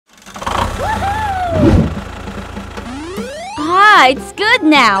Ah, it's good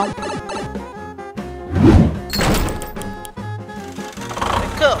now.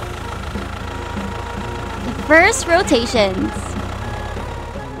 Let go. The first rotations.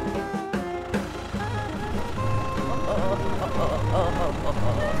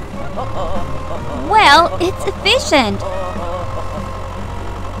 Well, it's efficient.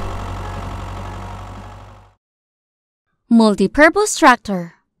 Multi-purpose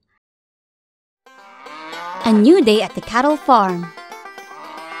tractor. A new day at the cattle farm.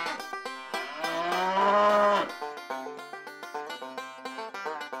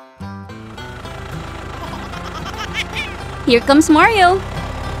 Here comes Mario.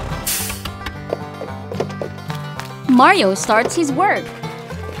 Mario starts his work.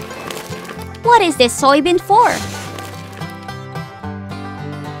 What is this soybean for?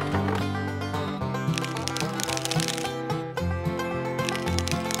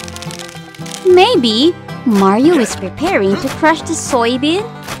 Maybe Mario is preparing to crush the soybean?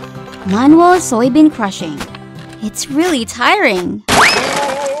 Manual soybean crushing. It's really tiring.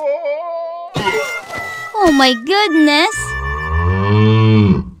 Oh my goodness!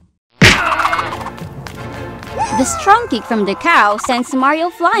 The strong kick from the cow sends Mario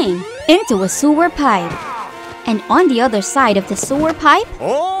flying into a sewer pipe. And on the other side of the sewer pipe...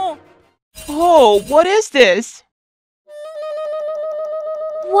 Oh, what is this?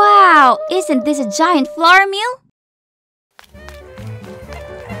 Wow! Isn't this a giant flour mill?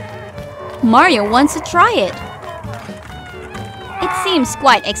 Mario wants to try it. It seems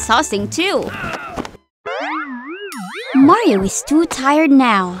quite exhausting too. Mario is too tired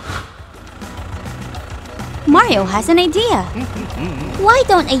now. Mario has an idea. Why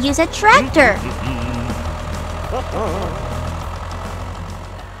don't I use a tractor?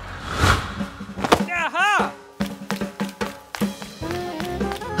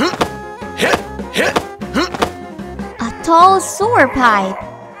 A tall sewer pipe.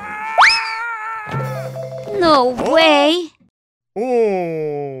 No way.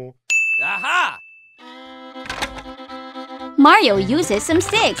 Mario uses some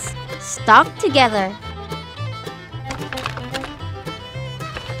sticks, stuck together.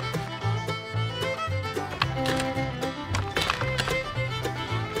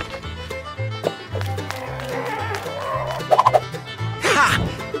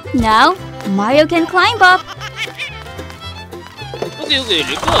 Now, Mario can climb up. Okay,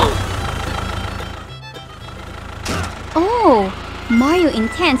 let's go. Oh, Mario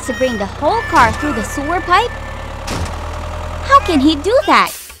intends to bring the whole car through the sewer pipe? How can he do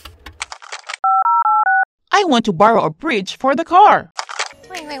that? I want to borrow a bridge for the car.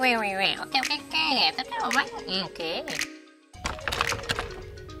 Wait. Okay.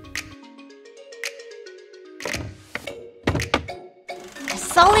 A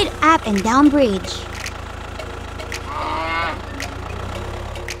solid up and down bridge.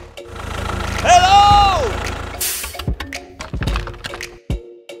 Hello!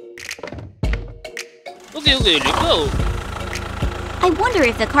 Okay, let's go. I wonder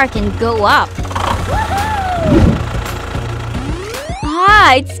if the car can go up.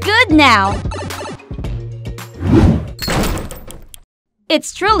 Ah, it's good now.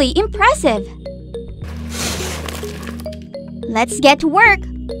 It's truly impressive. Let's get to work.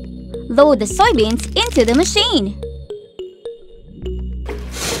 Load the soybeans into the machine.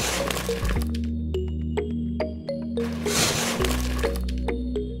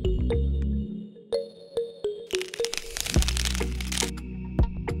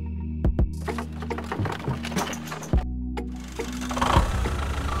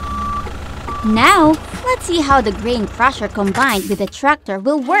 Now, let's see how the grain crusher combined with the tractor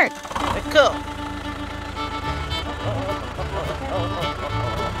will work. Let's go.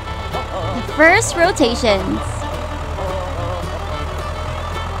 The first rotations.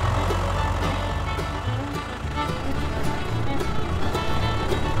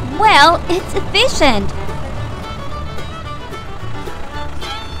 Well, it's efficient.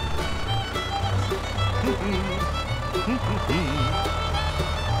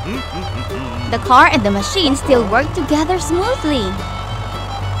 The car and the machine still work together smoothly.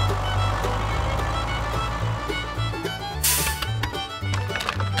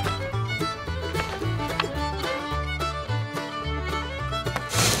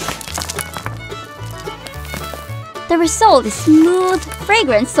 The result is smooth,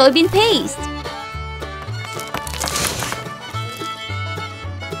 fragrant soybean paste.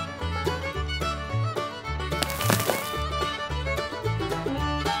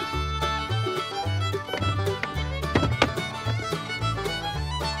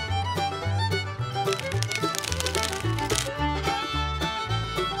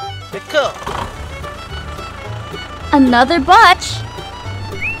 Let's go. Another batch.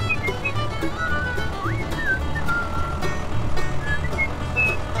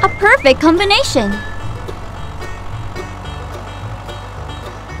 A perfect combination.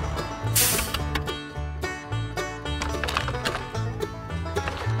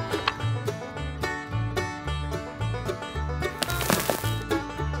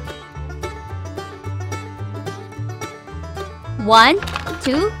 One,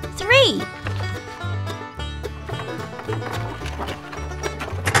 two, three.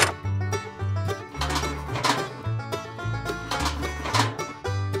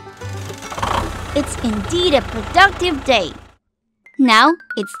 It's indeed a productive day. Now,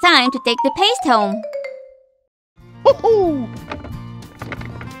 it's time to take the paste home. Woohoo!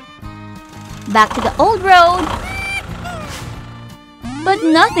 Back to the old road. But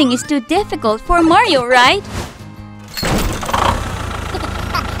nothing is too difficult for Mario, right?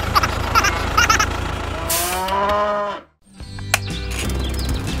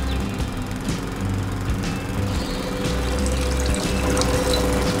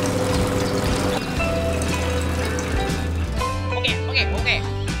 Okay.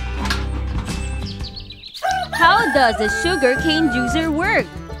 How does a sugarcane juicer work?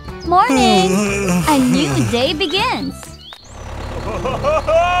 Morning! A new day begins.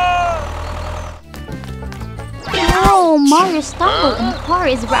 Oh, Mario stumbled and the car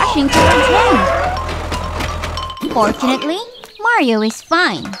is rushing towards him. Fortunately, Mario is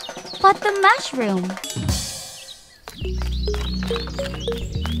fine. But the mushroom.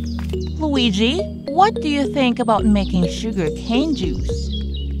 Luigi, what do you think about making sugar cane juice?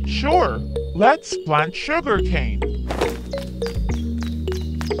 Sure, let's plant sugarcane.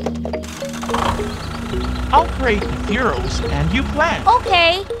 I'll create the furrows and you plant.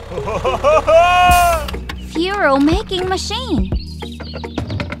 Okay. Furrow making machine.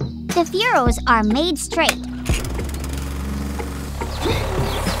 The furrows are made straight.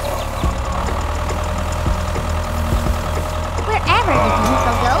 Wherever the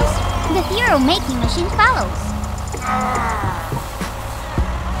vehicle goes, the furrow making machine follows.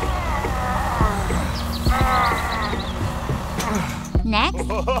 Next,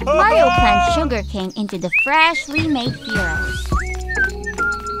 Mario plants sugarcane into the freshly made furrows.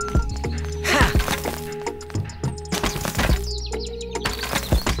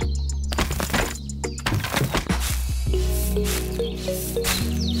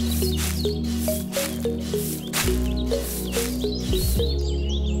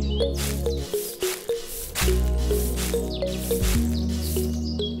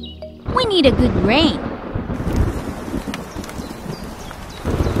 We need a good rain.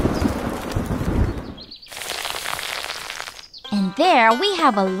 And there we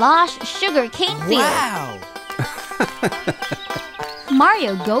have a lush sugarcane field. Wow!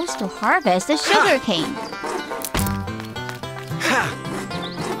 Mario goes to harvest the sugarcane.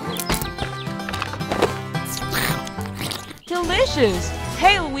 Delicious!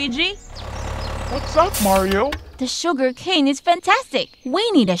 Hey, Luigi! What's up, Mario? The sugarcane is fantastic. We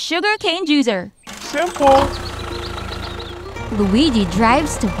need a sugarcane juicer. Simple. Luigi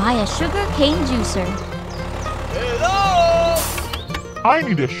drives to buy a sugarcane juicer. Hello! I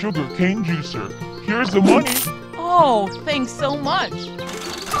need a sugarcane juicer. Here's the money. Oh, thanks so much.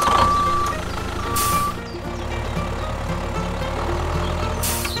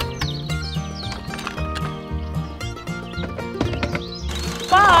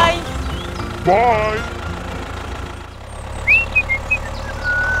 Bye! Bye.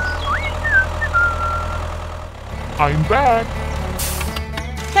 I'm back.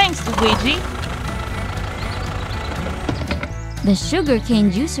 Thanks, Luigi. The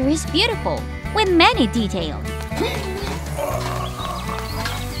sugarcane juicer is beautiful, with many details.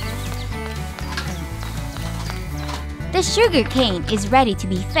 The sugarcane is ready to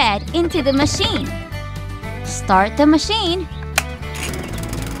be fed into the machine. Start the machine.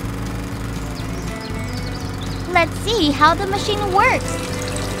 Let's see how the machine works.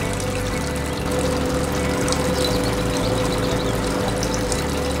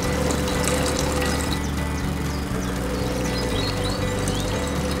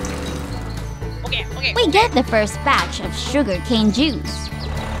 We get the first batch of sugarcane juice.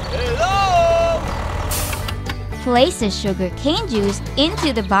 Hello! Place the sugarcane juice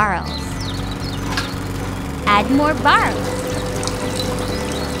into the barrels. Add more barrels.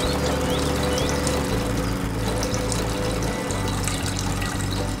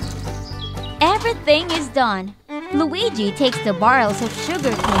 Everything is done. Luigi takes the barrels of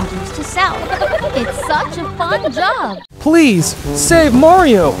sugarcane juice to sell. It's such a fun job. Please, save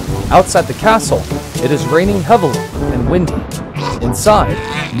Mario! Outside the castle, it is raining heavily and windy. Inside,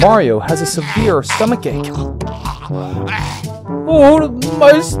 Mario has a severe stomachache. Oh,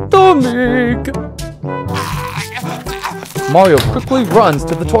 my stomach! Mario quickly runs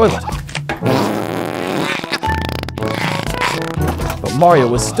to the toilet. But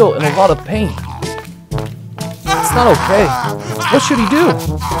Mario is still in a lot of pain. It's not okay. What should he do?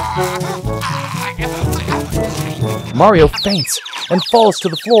 Mario faints and falls to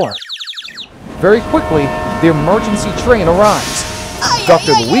the floor. Very quickly, the emergency train arrives.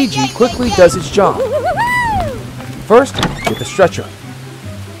 Dr. Luigi quickly does his job. First, with the stretcher.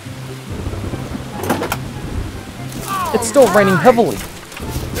 It's still raining heavily.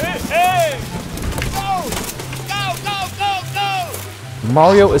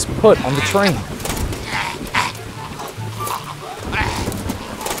 Mario is put on the train.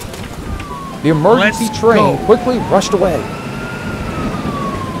 The emergency train quickly rushed away.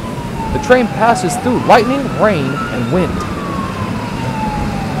 The train passes through lightning, rain, and wind.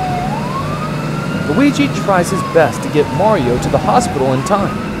 Luigi tries his best to get Mario to the hospital in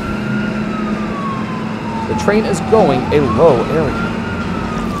time. The train is going a low area.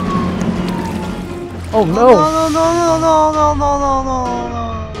 Oh no!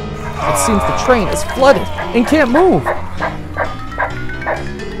 It seems the train is flooded and can't move.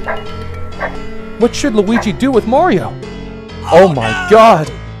 What should Luigi do with Mario? Oh my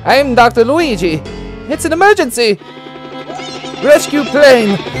god! I'm Dr. Luigi! It's an emergency! Rescue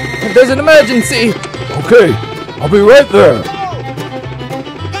plane! There's an emergency! Okay, I'll be right there.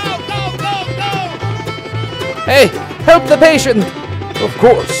 Hey, help the patient! Of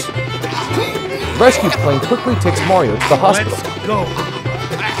course. Rescue plane quickly takes Mario to the hospital. Go.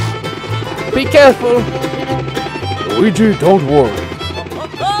 Be careful! Luigi, don't worry.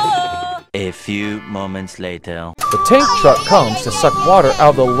 A few moments later. The tank truck comes to suck water out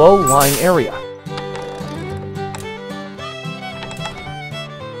of the low-lying area.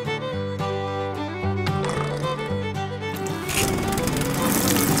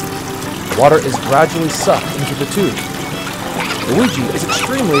 Water is gradually sucked into the tube. Luigi is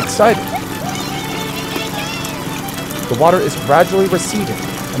extremely excited. The water is gradually receding,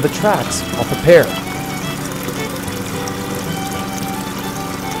 and the tracks are prepared.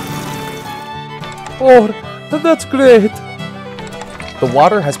 Oh, that's great! The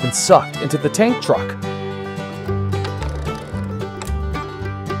water has been sucked into the tank truck.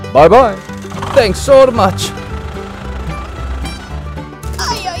 Bye-bye. Thanks so much.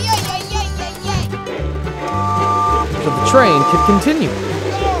 So the train can continue.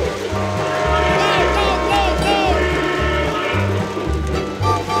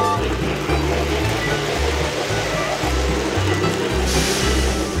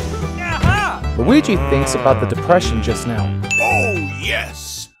 Luigi thinks about the depression just now. Oh,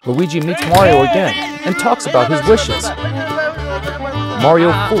 yes! Luigi meets Mario again and talks about his wishes.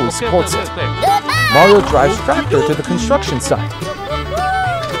 Mario fully supports it. Mario drives tractor to the construction site.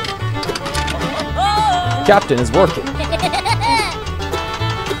 Captain is working.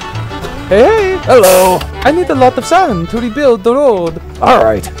 Hey! Hello! I need a lot of sand to rebuild the road.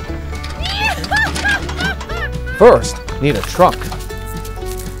 Alright. First, need a trunk.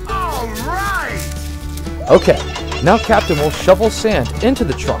 Okay, now Captain will shovel sand into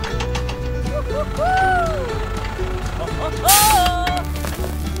the trunk.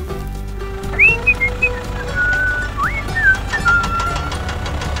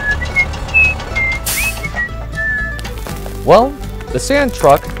 Well, the sand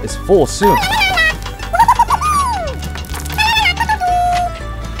truck is full soon.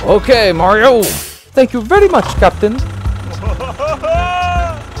 Okay, Mario. Thank you very much, Captain.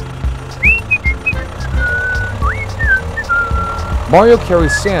 Mario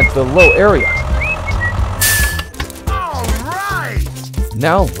carries sand to the low area. All right!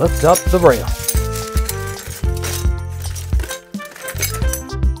 Now lift up the rail.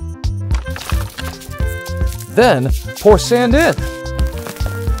 Then pour sand in.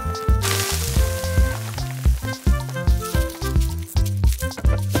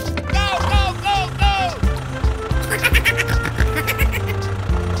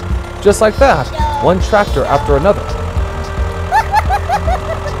 Just like that, one tractor after another.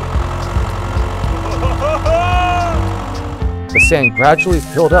 The sand gradually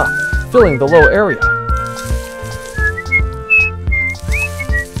filled up, filling the low area.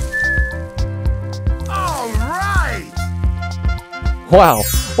 All right! Wow,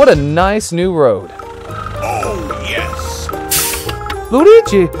 what a nice new road. Oh, yes!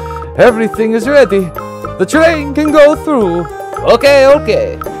 Luigi, everything is ready. The train can go through. Okay,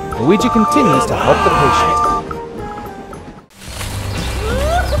 okay. Luigi continues to help the patient.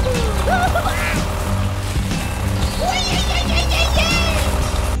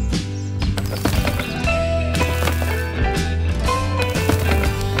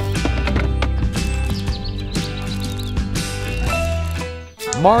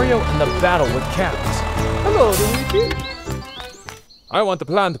 Mario and the battle with cows. Hello, Luigi. I want to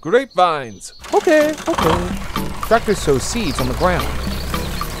plant grapevines. Okay. Tractor sows seeds on the ground.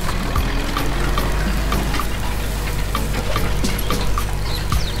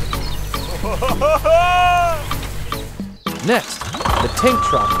 Next, the tank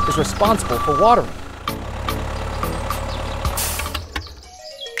truck is responsible for watering.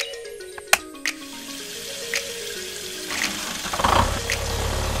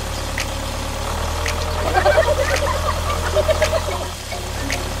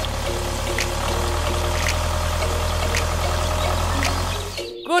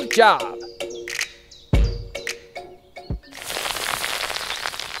 Good job.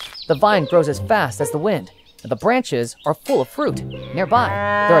 The vine grows as fast as the wind, and the branches are full of fruit. Nearby,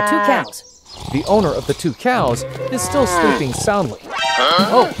 there are 2 cows. The owner of the 2 cows is still sleeping soundly.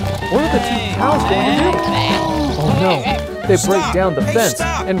 Oh, what are the 2 cows going to do? Oh no, they break down the fence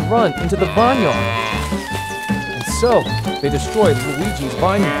and run into the vineyard. And so, they destroy Luigi's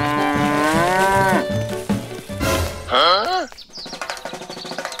vineyard.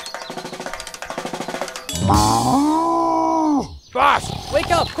 Boss,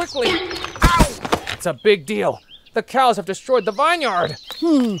 wake up quickly. Ow! It's a big deal. The cows have destroyed the vineyard.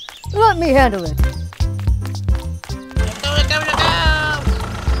 Let me handle it.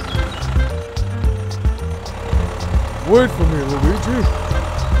 Wait for me, Luigi.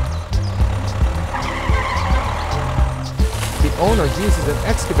 The owner uses an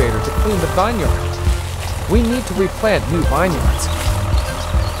excavator to clean the vineyard. We need to replant new vineyards.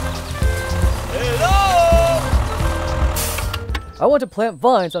 I want to plant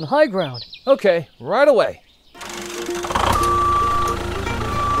vines on high ground. Okay, right away.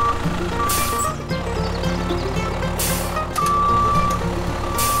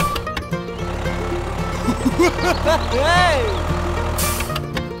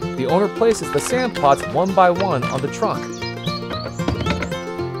 The owner places the sand pots one by one on the trunk.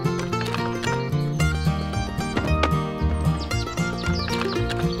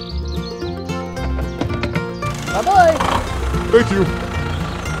 Bye-bye. Thank you.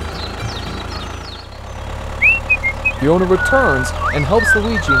 The owner returns and helps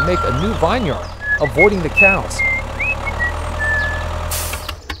Luigi make a new vineyard, avoiding the cows.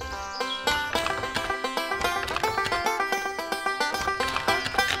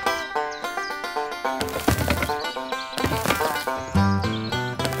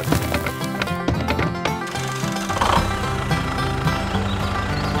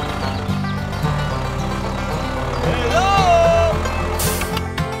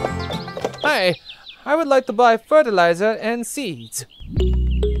 Hi, I would like to buy fertilizer and seeds.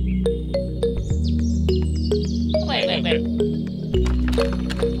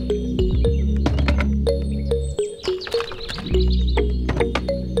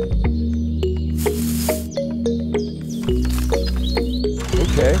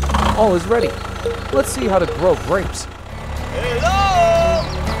 Okay, all is ready. Let's see how to grow grapes.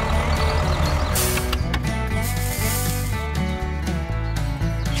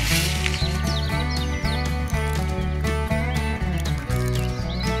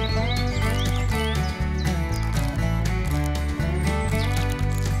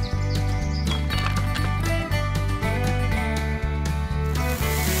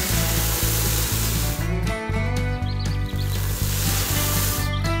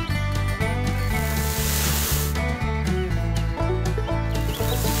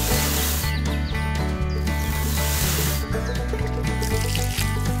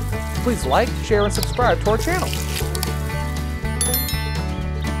 Please like, share, and subscribe to our channel.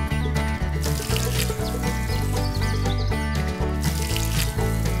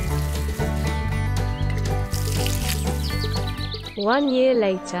 One year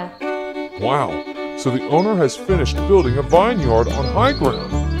later. Wow, so the owner has finished building a vineyard on high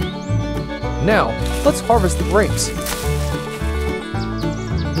ground. Now, let's harvest the grapes.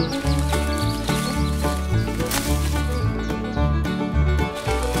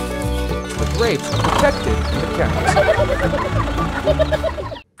 The grapes are protected from the cows.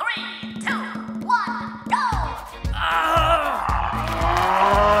 3, 2, 1, go!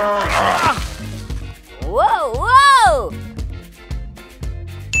 Whoa, whoa!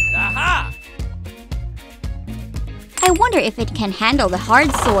 Aha! I wonder if it can handle the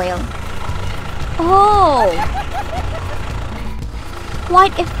hard soil. Oh!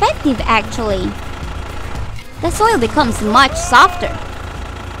 Quite effective, actually. The soil becomes much softer.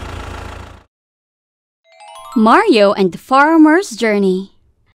 Mario and the Farmer's Journey.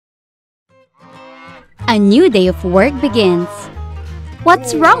 A new day of work begins.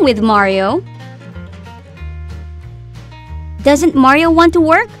 What's wrong with Mario? Doesn't Mario want to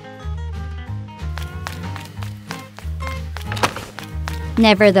work?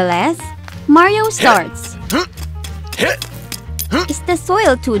 Nevertheless, Mario starts. Is the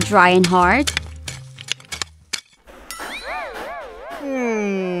soil too dry and hard?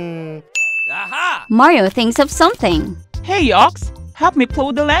 Aha! Mario thinks of something. Hey, Ox, help me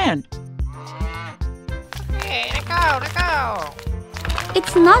plow the land.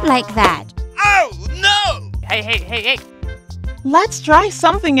 It's not like that. Oh, no! Hey. Let's try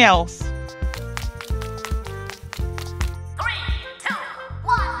something else.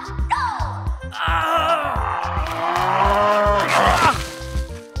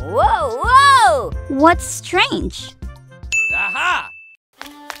 Whoa! What's strange? Aha!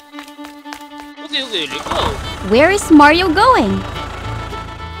 Where is Mario going?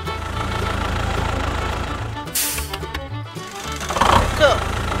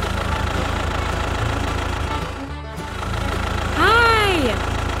 Hi!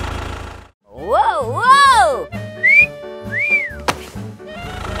 Whoa!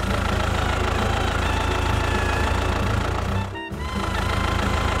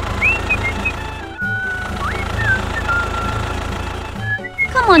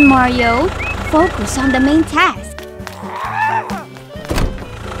 Come on, Mario. Focus on the main task.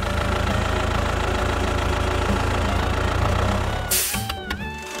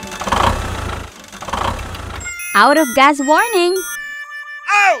 Out of gas warning.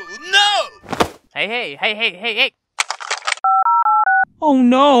 Oh, no! Hey. Oh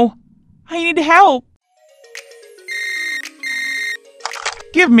no, I need help.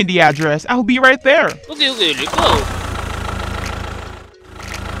 Give me the address, I'll be right there. Okay, let's go.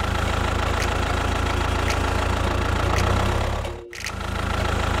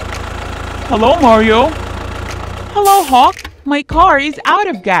 Hello, Mario. Hello, Hawk. My car is out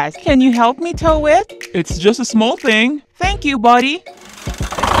of gas. Can you help me tow it? It's just a small thing. Thank you, buddy.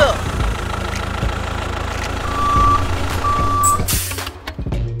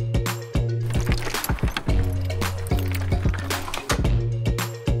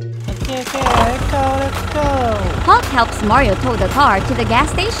 Let's go. Hawk helps Mario tow the car to the gas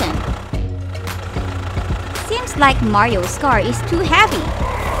station. Seems like Mario's car is too heavy.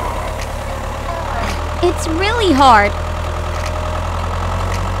 It's really hard.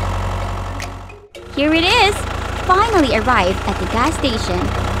 Here it is. Finally arrived at the gas station.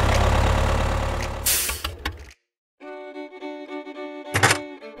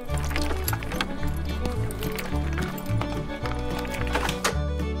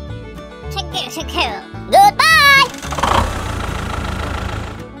 Goodbye!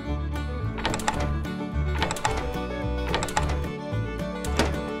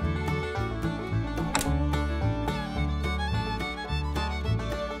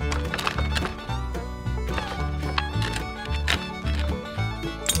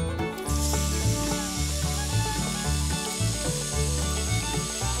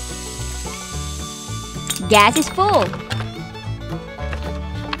 Gas is full.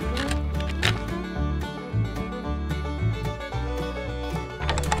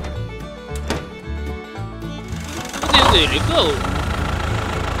 Okay, let's go.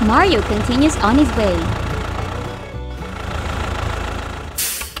 Mario continues on his way.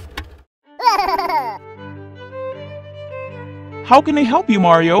 How can I help you,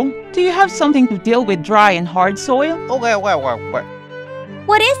 Mario? Do you have something to deal with dry and hard soil?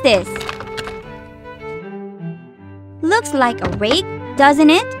 What is this? Looks like a rake, doesn't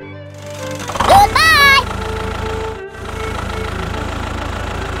it? Goodbye!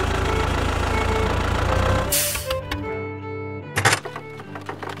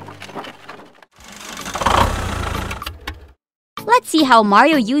 Let's see how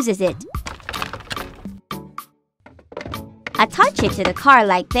Mario uses it. Attach it to the car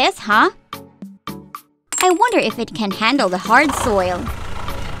like this, huh? I wonder if it can handle the hard soil.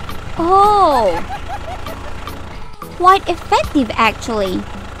 Oh! Quite effective, actually.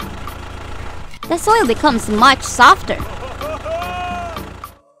 The soil becomes much softer.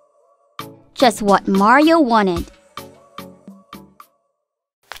 Just what Mario wanted.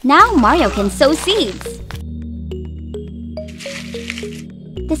 Now Mario can sow seeds.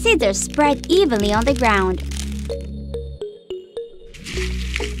 The seeds are spread evenly on the ground.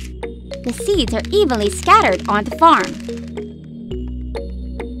 The seeds are evenly scattered on the farm.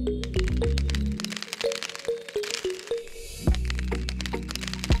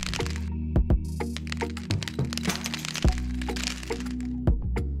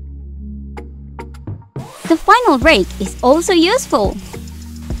 The final rake is also useful.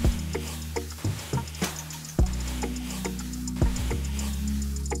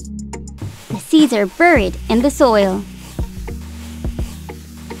 The seeds are buried in the soil.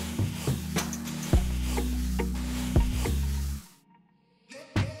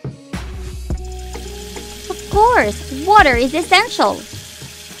 course, water is essential.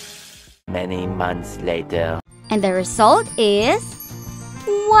 Many months later. And the result is...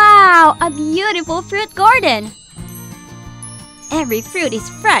 wow! A beautiful fruit garden! Every fruit is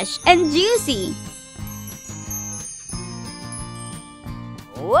fresh and juicy.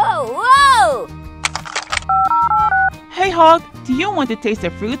 Whoa, whoa! Hey, Hog, do you want to taste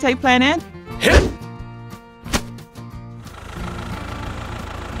the fruits I planted?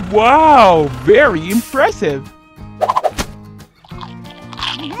 Wow, very impressive.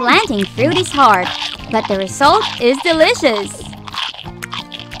 Planting fruit is hard, but the result is delicious.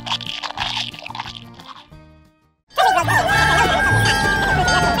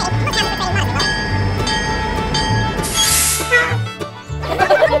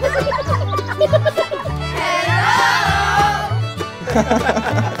 Go,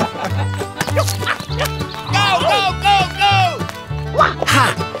 go, go, go!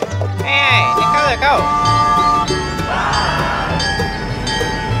 Hey, let go.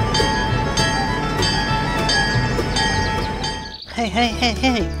 Hey. Okay!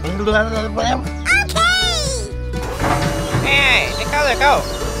 Hey, let go.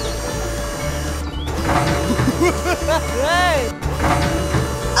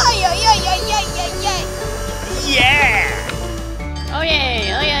 Ay, ay, ay, ay, ay, ay, ay! Yeah! Oh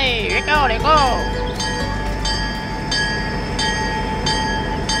yeah, let go. Hello!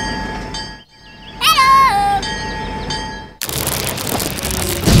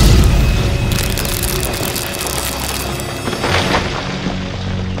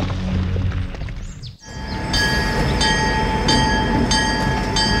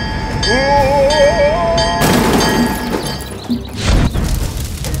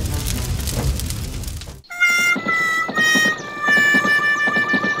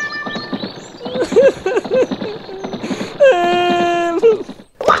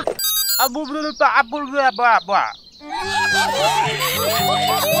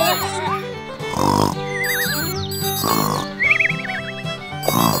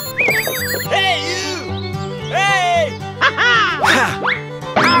 Hey, you! Hey!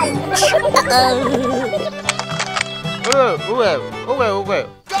 Go! Go! Let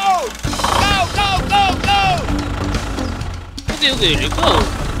go.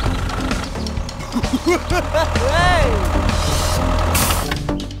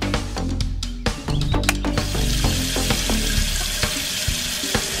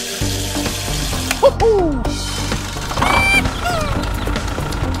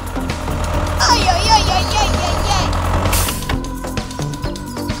 Ay, ay, ay, ay, ay, ay, ay!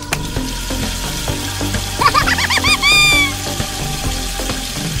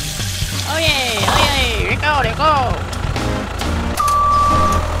 Oh yeah, let go.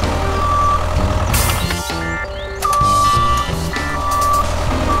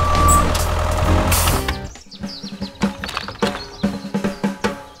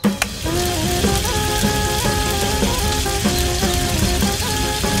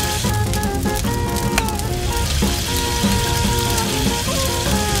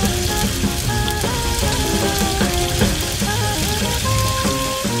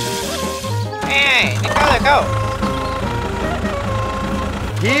 Hey, let go.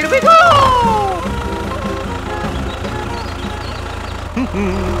 Here we go!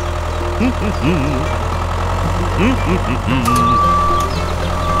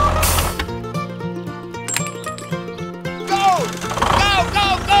 Go!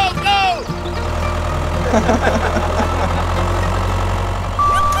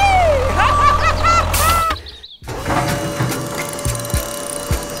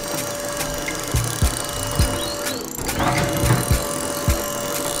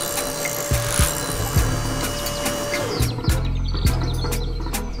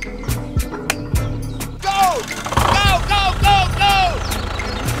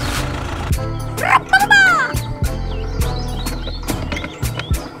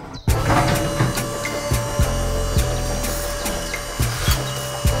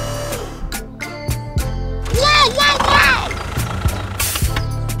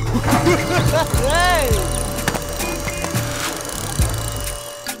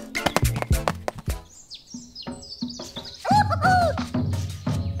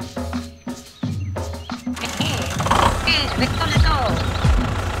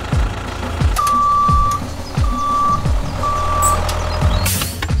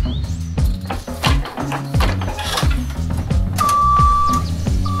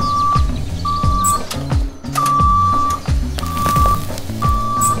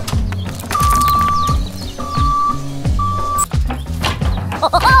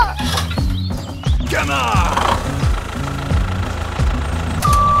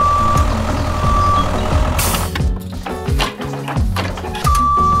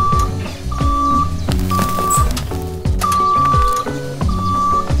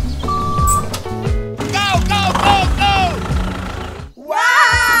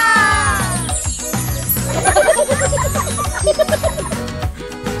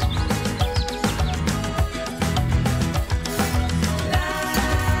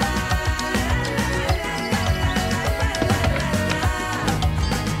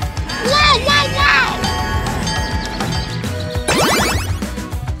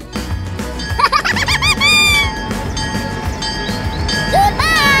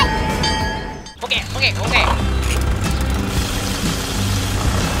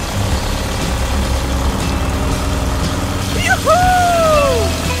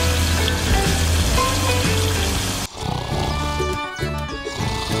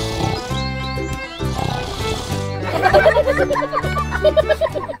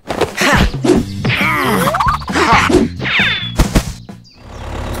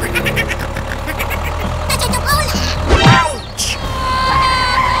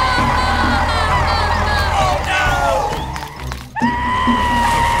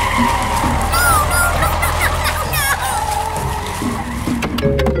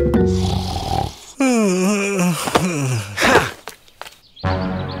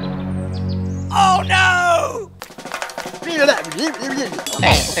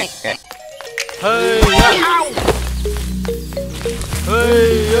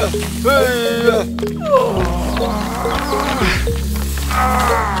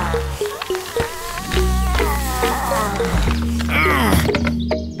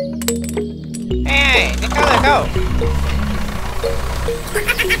 Hey, let go. No.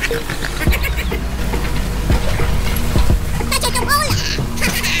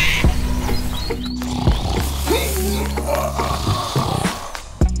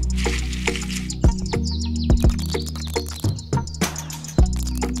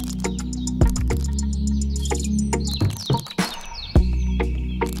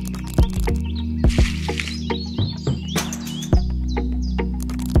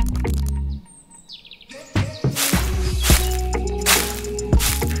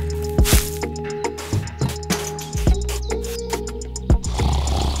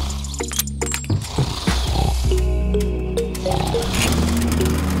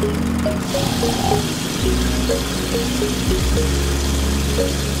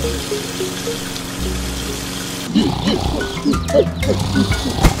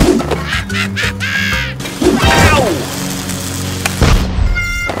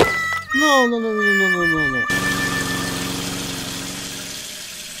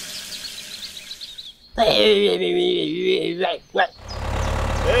 Hey, let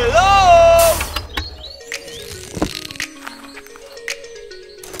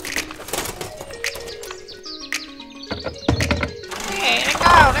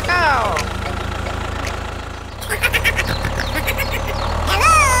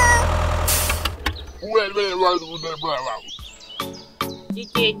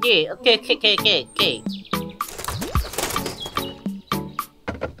Yeah. Okay.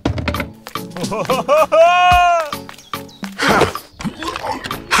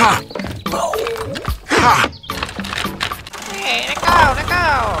 Hey, let go. Let go.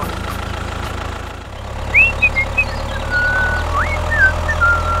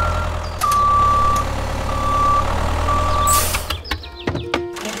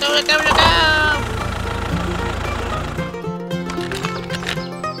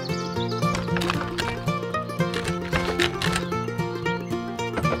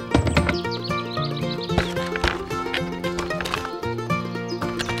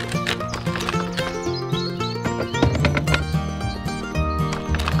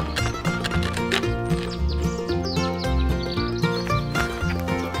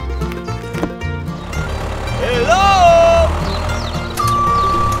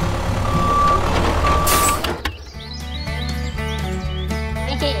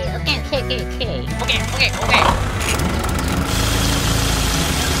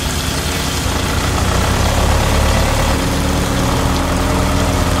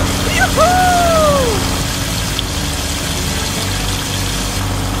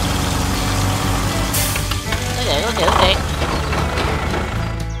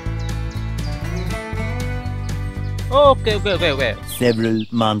 Okay. Okay. Several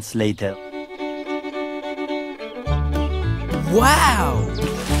months later. Wow!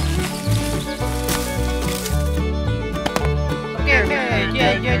 Okay.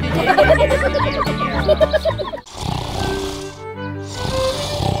 Yeah.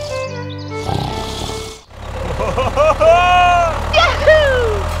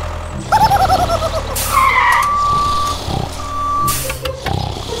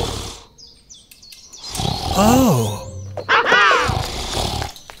 Oh!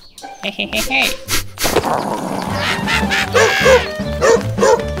 Hey. Hey.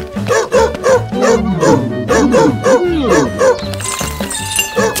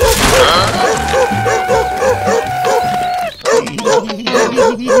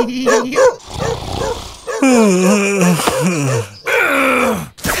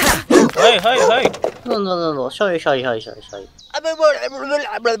 No. Sorry. Hey,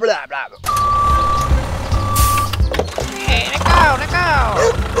 let go.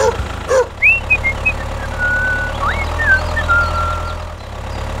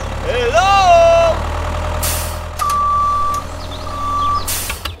 Hello!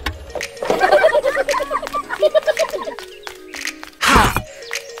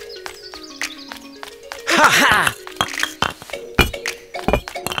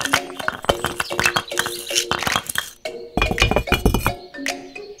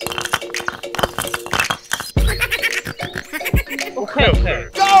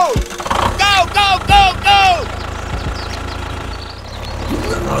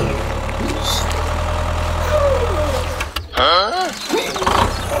 Oh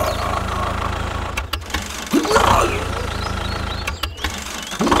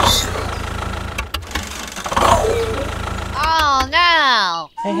no!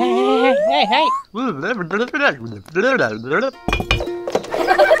 Hey, hey, hey, hey, hey, hey!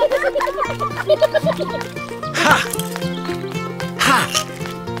 Ha! Ha!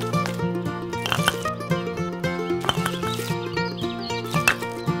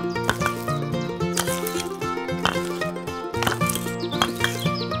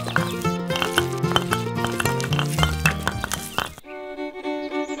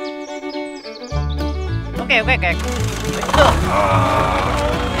 Okay, okay, okay. Let's go.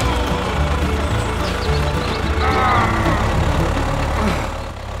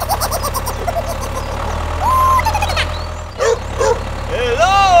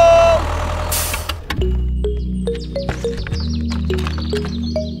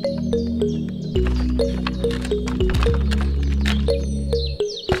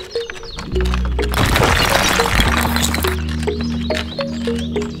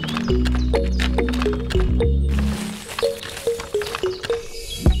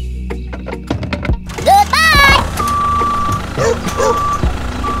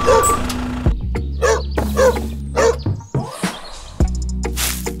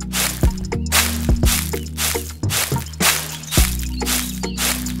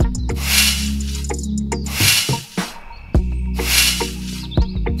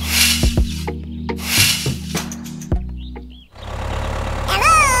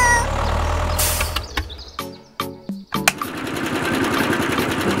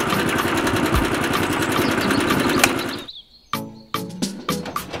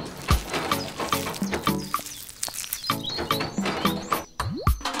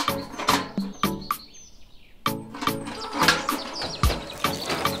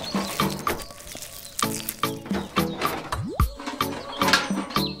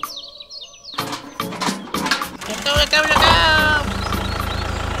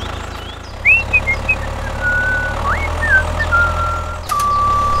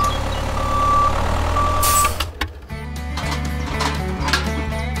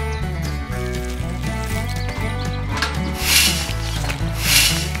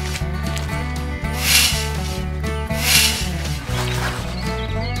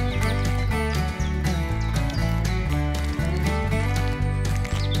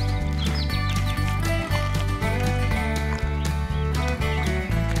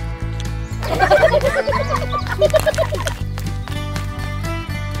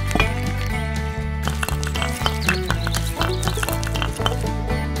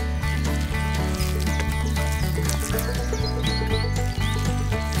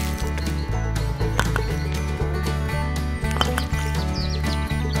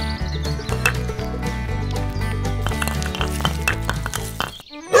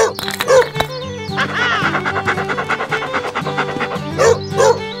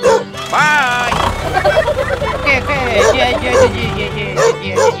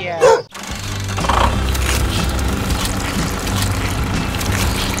 Yeah.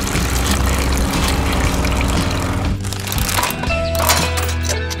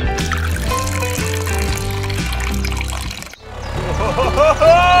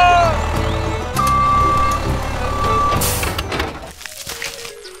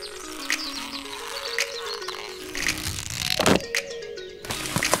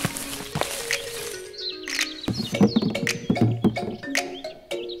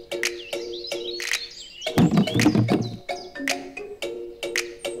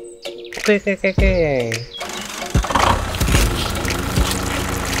 Okay.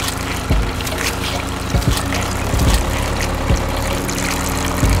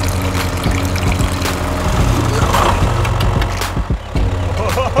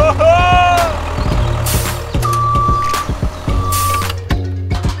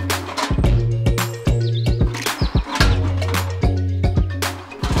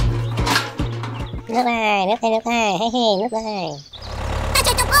 Nước này, nước này.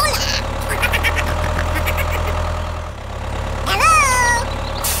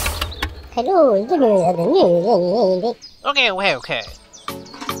 Hello. Okay.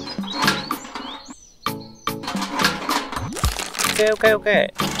 Okay.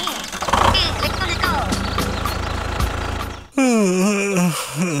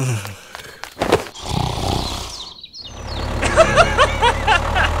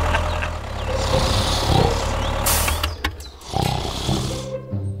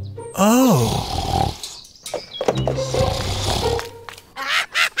 Oh.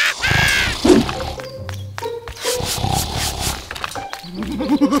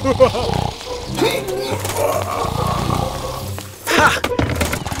 No. Okay.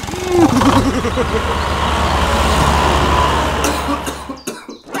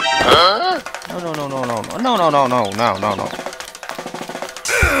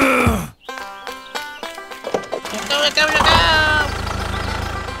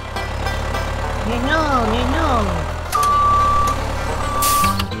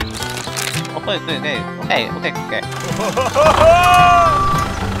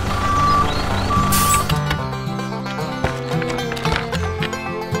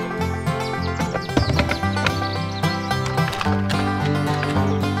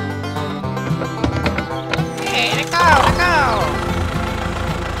 Hey, let go.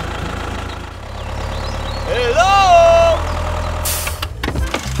 Hello!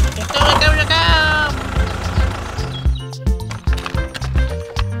 Let go.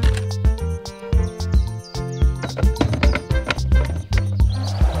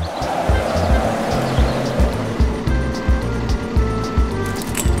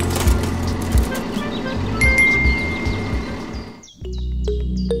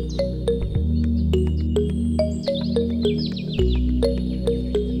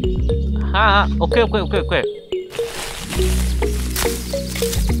 Okay. Okay. Okay.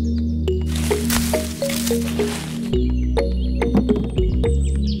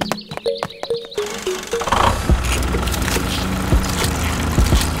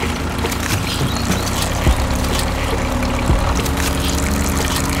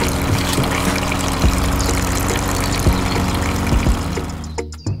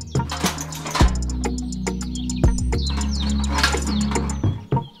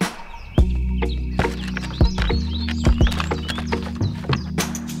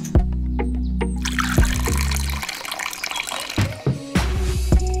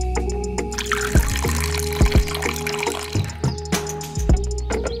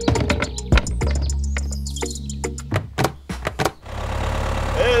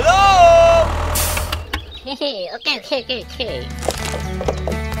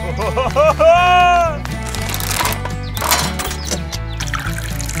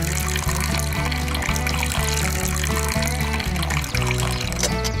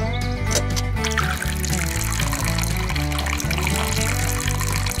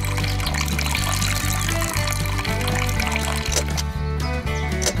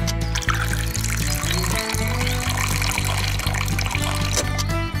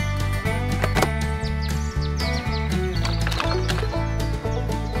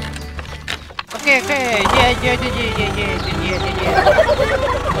 Yeah.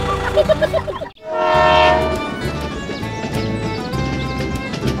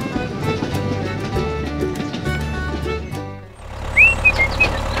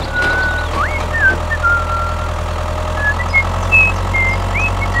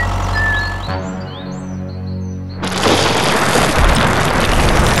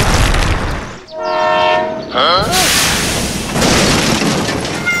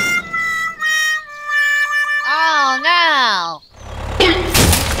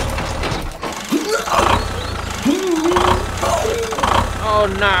 Oh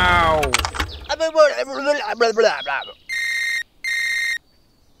no!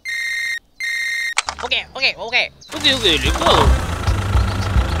 Okay. Okay, let's go. Let go.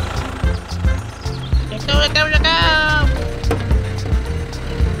 Okay. Let go.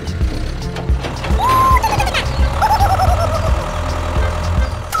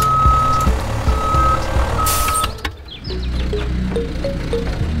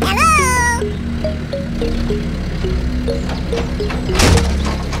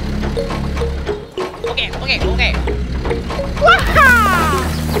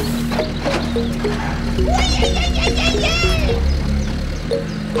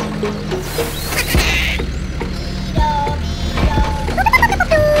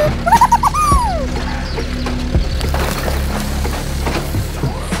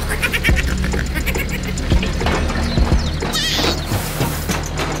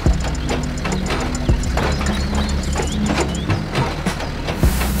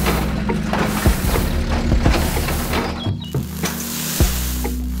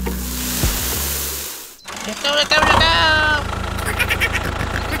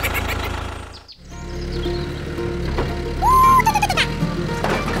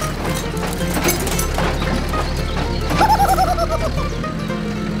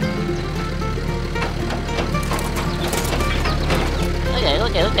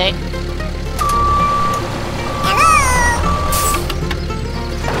 Okay.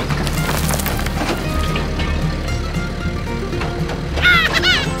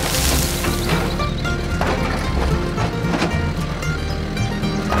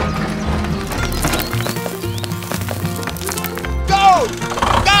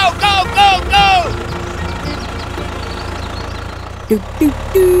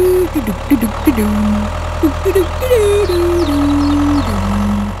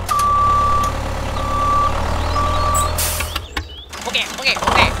 Okay, okay,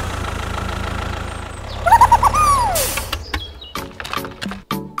 okay.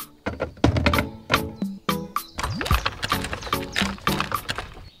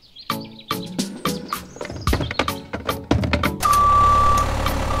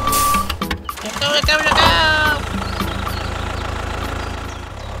 Let's go, let's go.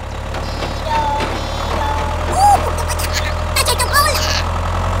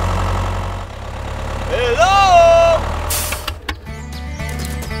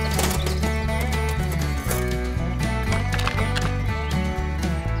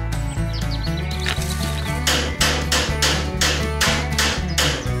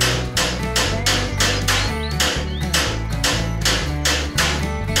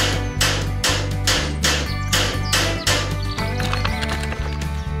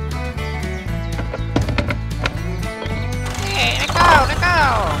 Hey, let's go, let's go.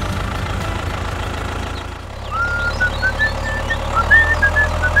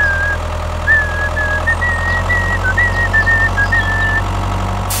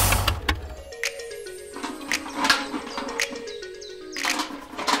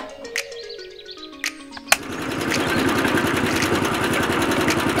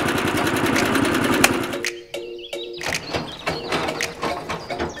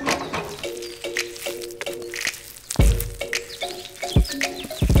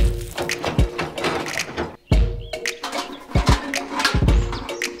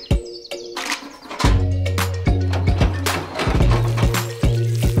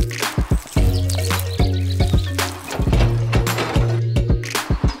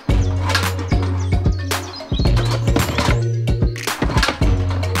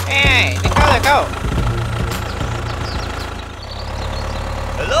 Hey, let's go, let's go.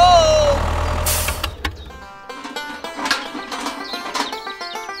 Hello.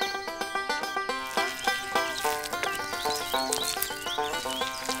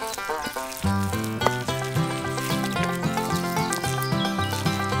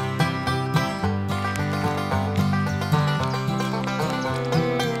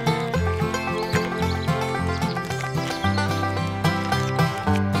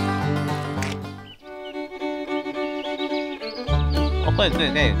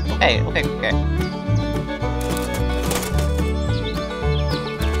 Okay.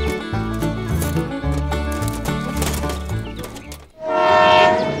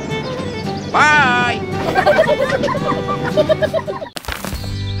 Bye.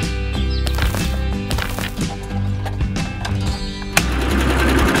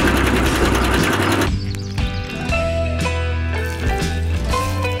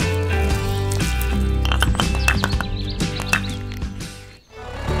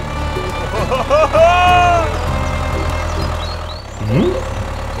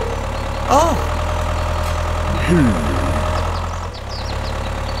 Oh.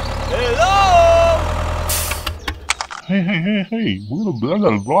 Hey, we're gonna blah, blah,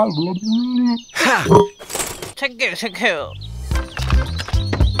 blah, blah. Ha. Thank you.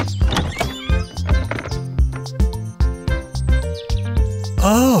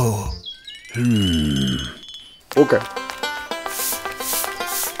 Oh. Okay.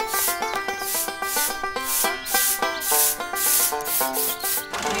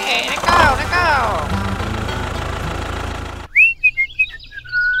 Hey, let's go, let's go.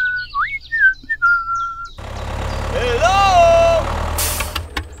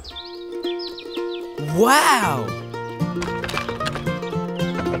 Wow.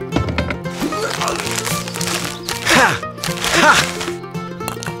 Ha. Ha.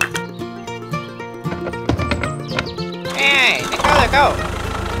 Hey, let's go.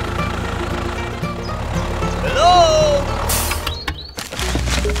 Hello.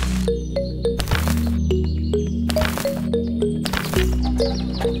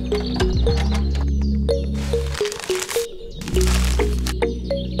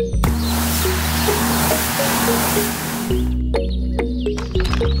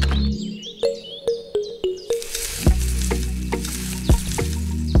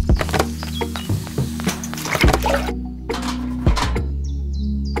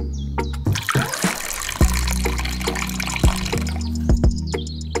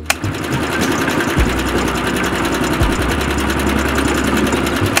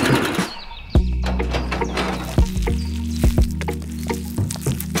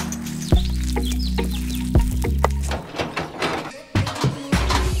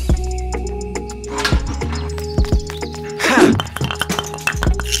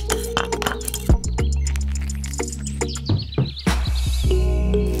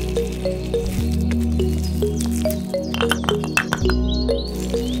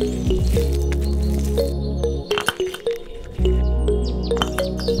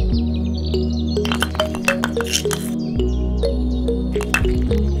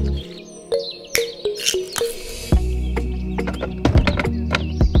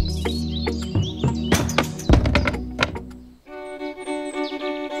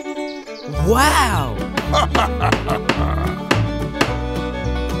 Wow!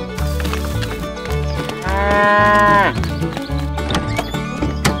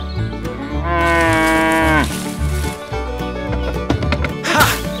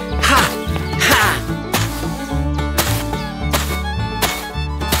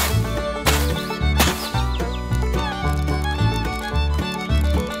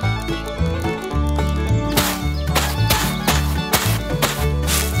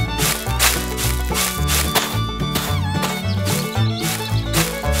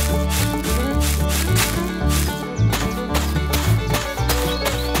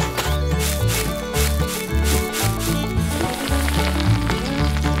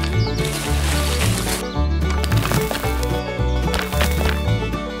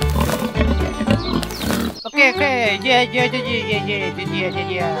 Okay,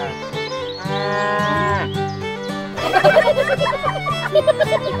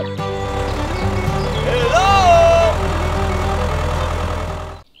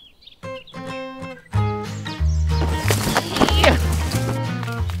 yeah.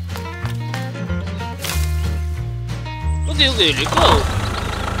 Okay, let's go.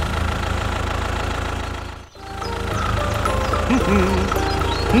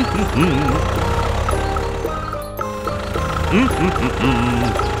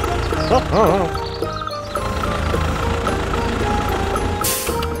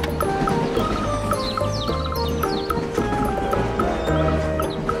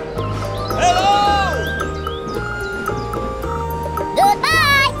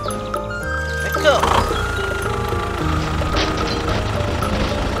 Goodbye! Let's go.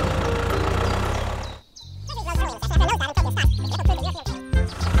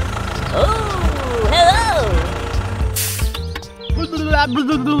 Oh, hello!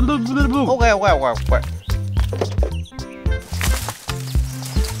 Okay, well.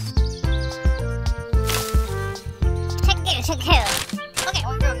 Take care. Okay.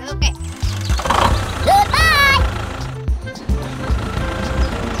 Goodbye!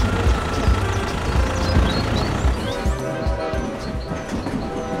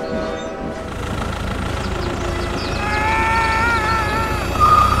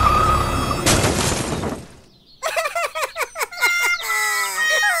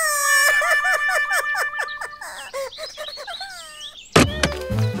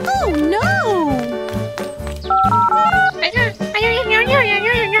 Oh no!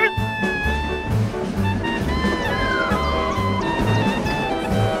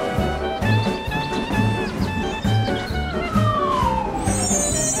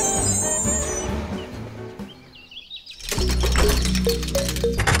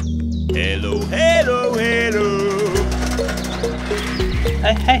 Hello.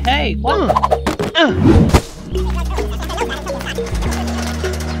 Hey, what? Hello.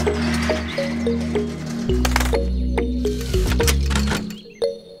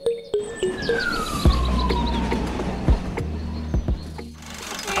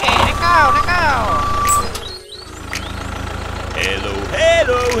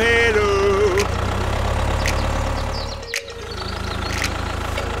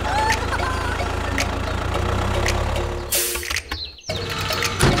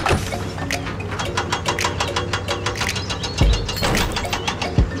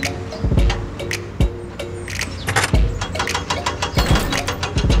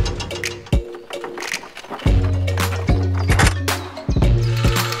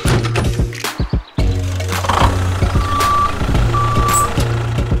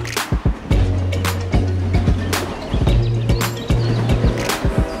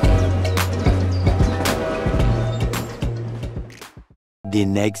 The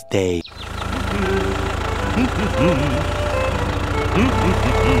next day.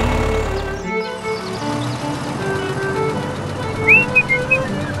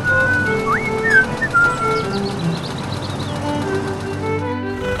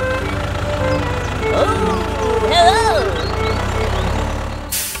 Oh, hello!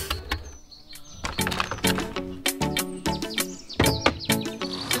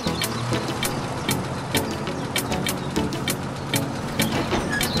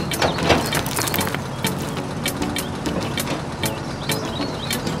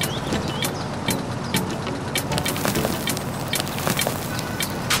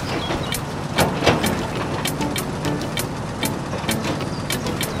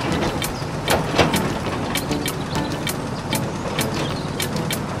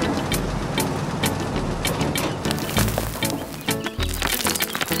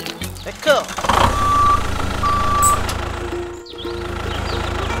 Let's go.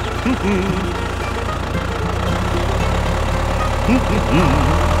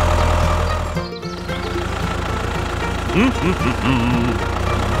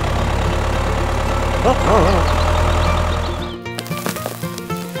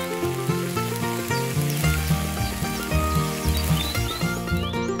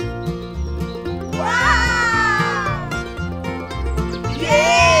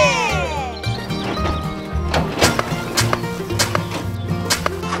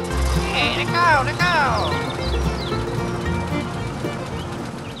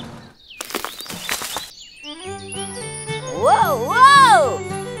 Whoa, whoa!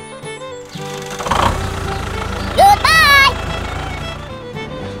 Goodbye!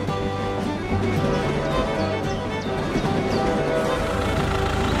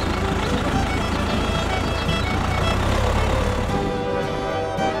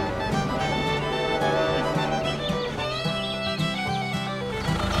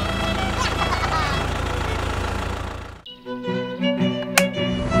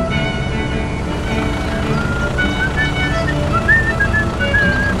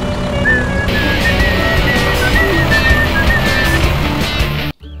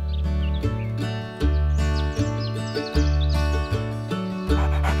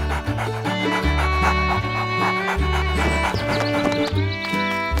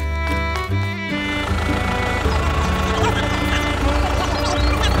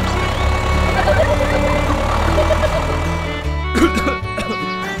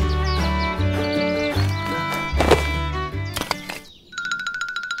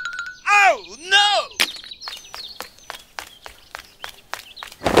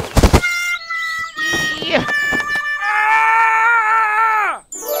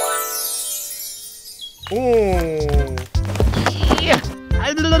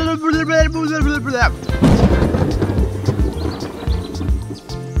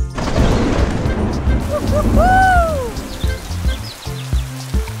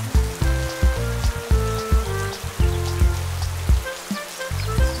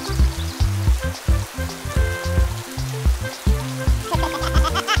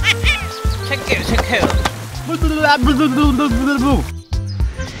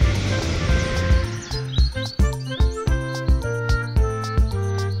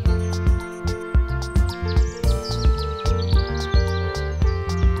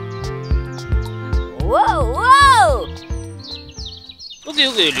 Whoa, whoa! Okay,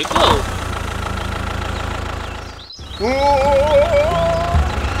 okay, let's go.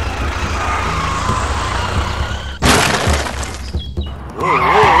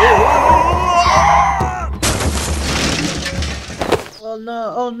 Oh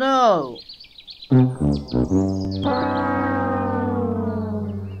no, oh no!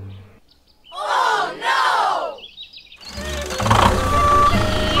 Oh no!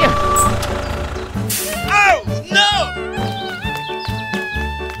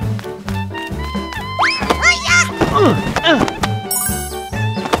 Oh no!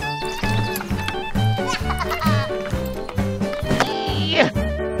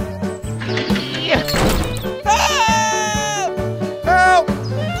 Help!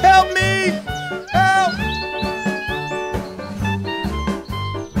 Help me! Help!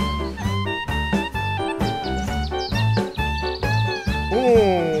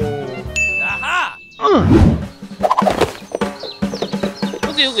 Aha!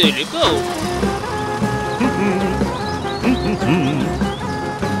 Okay, okay, let's go.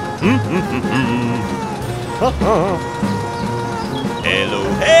 Hello,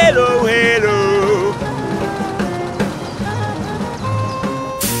 hello, hello.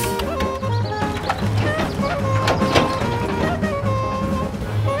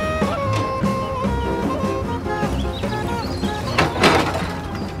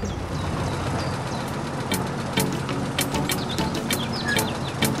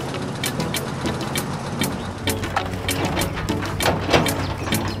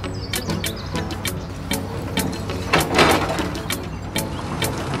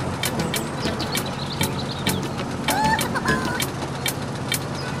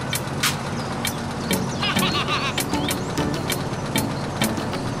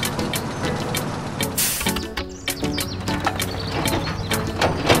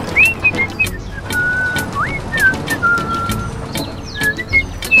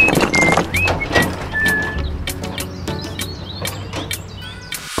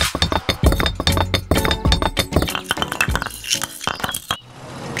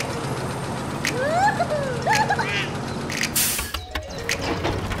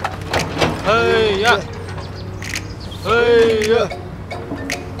 Hey ya! Hey ya!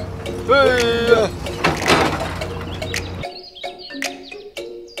 Hey ya!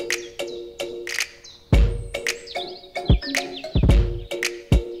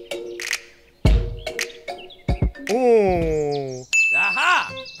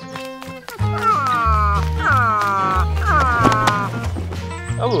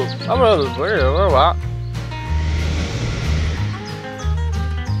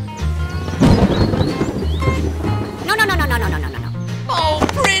 No. Oh,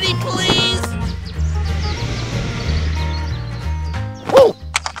 pretty, please.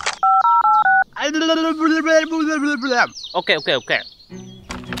 Okay.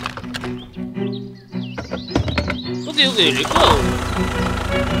 Okay, let's go.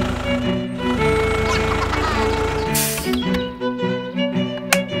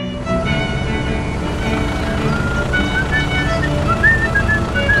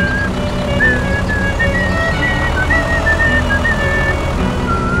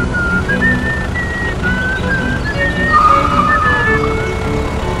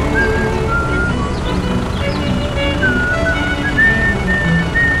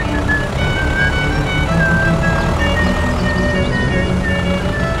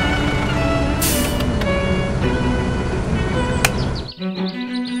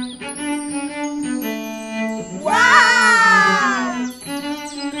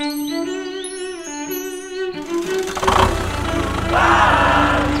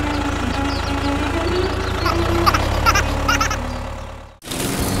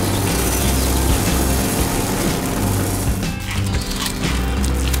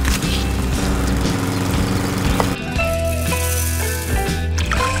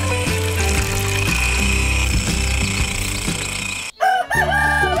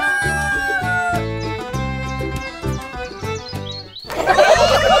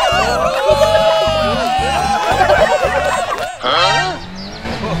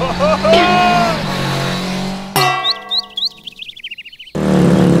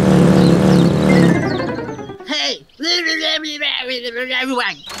 Hey!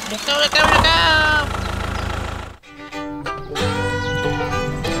 Everyone! Let's go!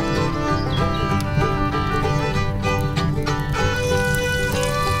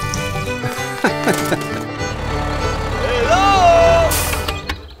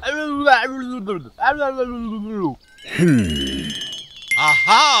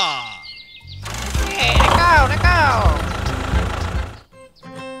 Aha! Hey, let's go! Okay.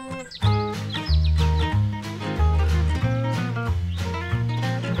 Let's go!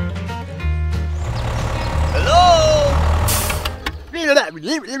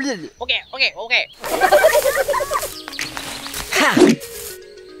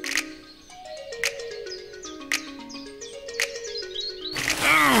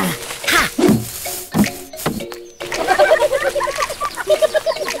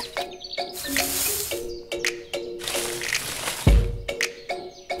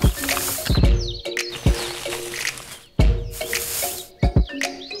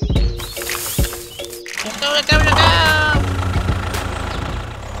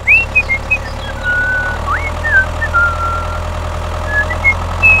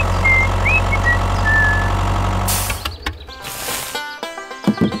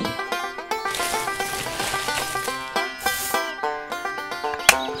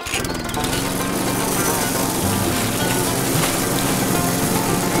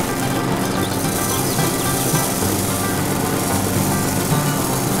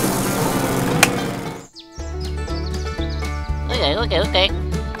 Okay.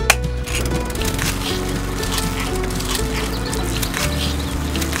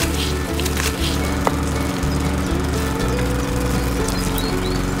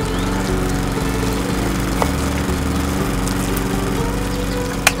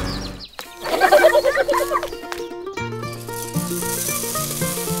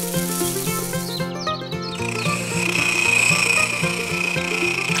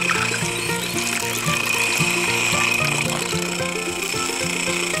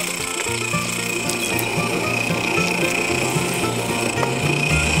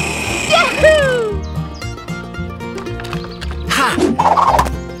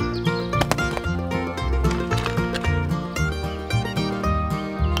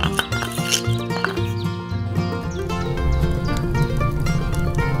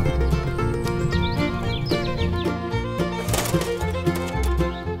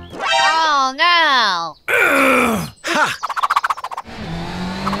 Oh no!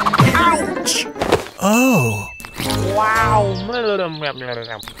 Ouch! Oh. Wow!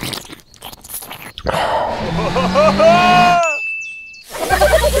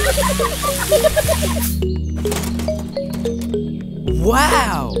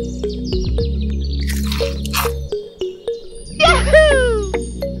 Wow!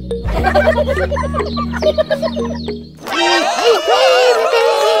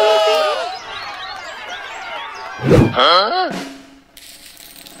 Huh?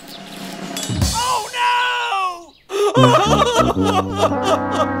 Oh no!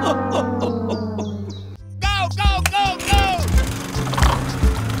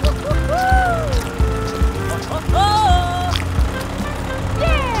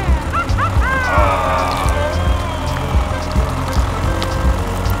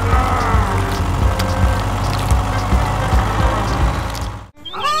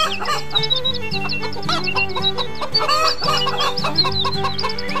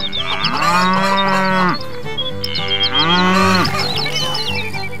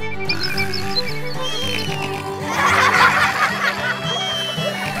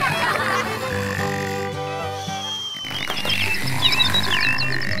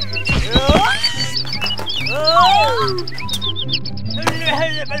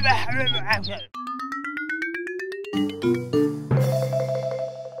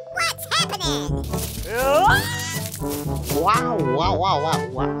 What's happening? Wow, wow, wow, wow,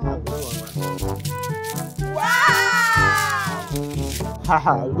 wow.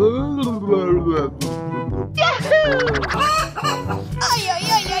 Yahoo! Ay, ay,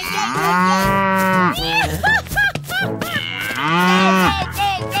 ay, ay, ay, ay,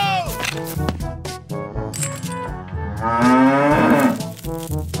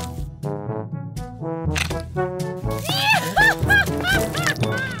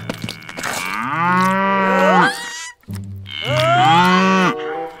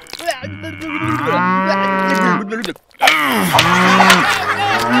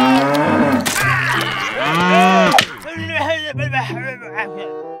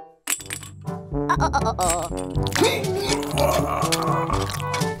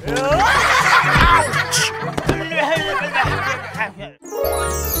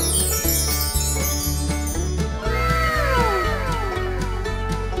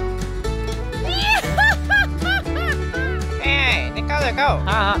 Hey, let go.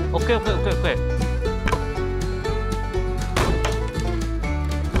 Okay, okay, okay, okay.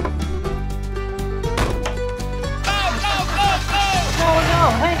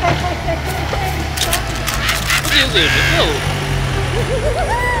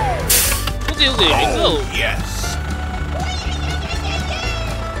 Yes.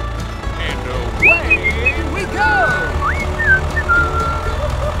 And away we go!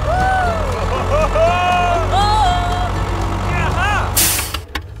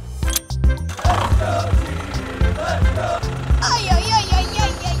 ay, ay, ay, ay, ay,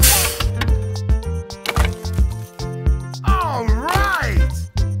 ay, ay. All right.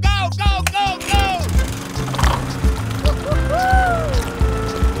 Go, go, go, go.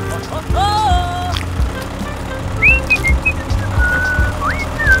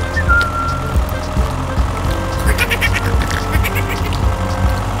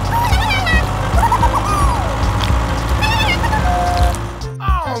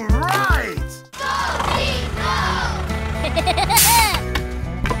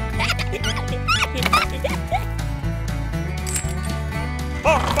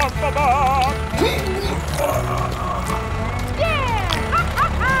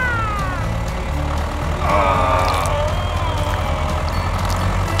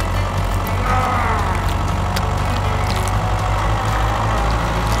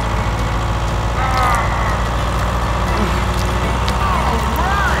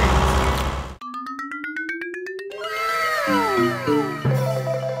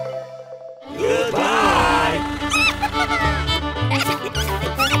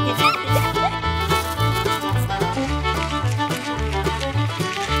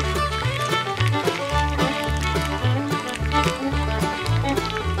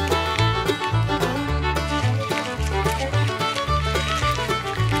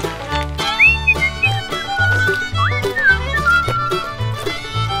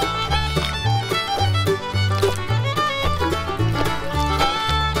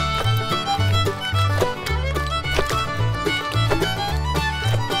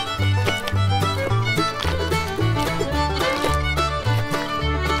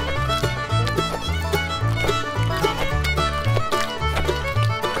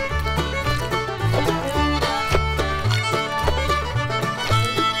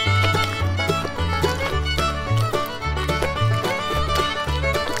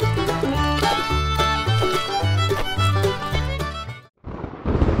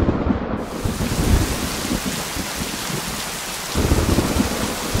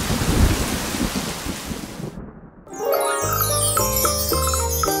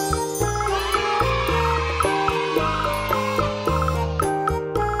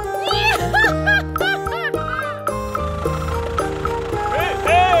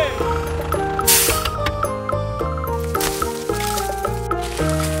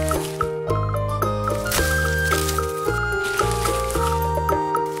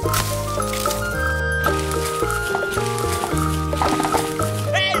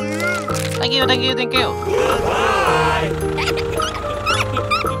 you, thank you, thank you.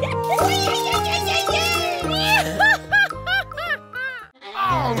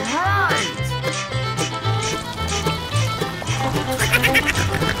 All right.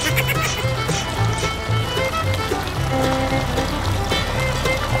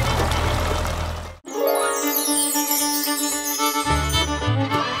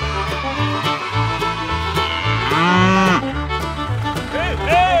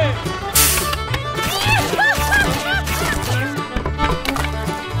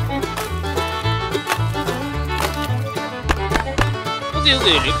 Okay,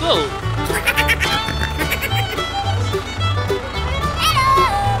 okay, let's go.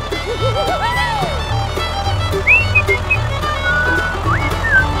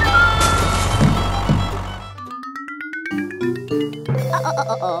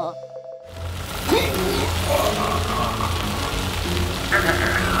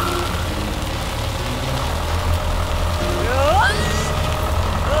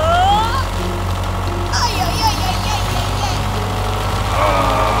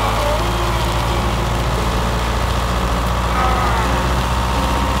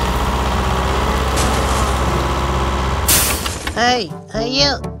 Hey,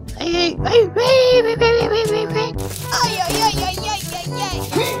 you. Hey. Ay, ay, ay, ay, ay, ay, ay.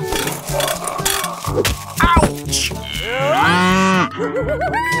 Ouch!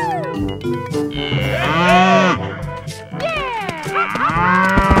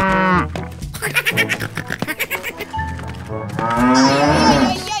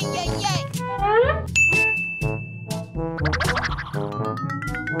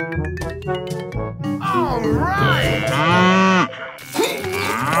 All right.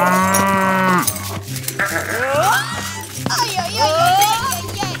 Ay, ay, ay, ay,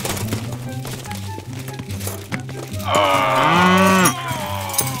 ay, ay.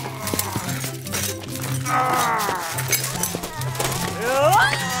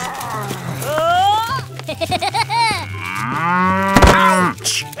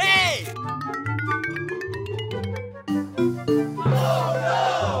 Ouch! Hey!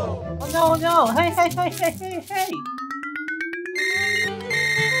 Oh no, hey.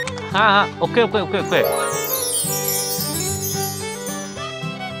 Okay.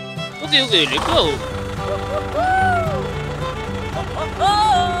 Okay, let's go. Let's go.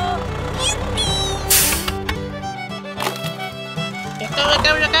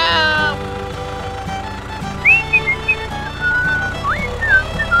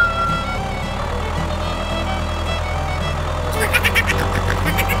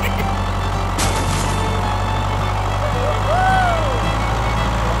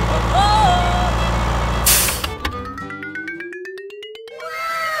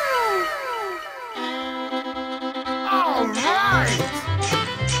 All right.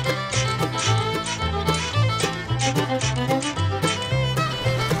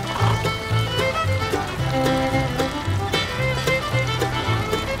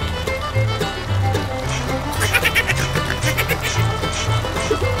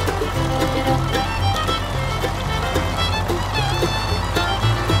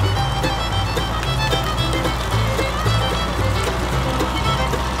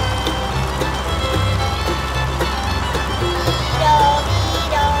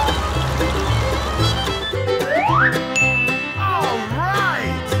 All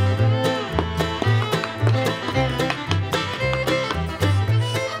right.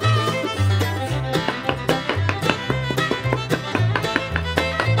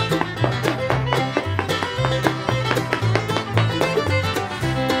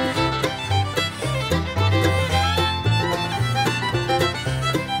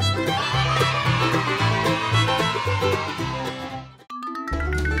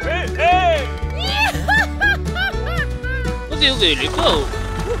 Okay, let's go.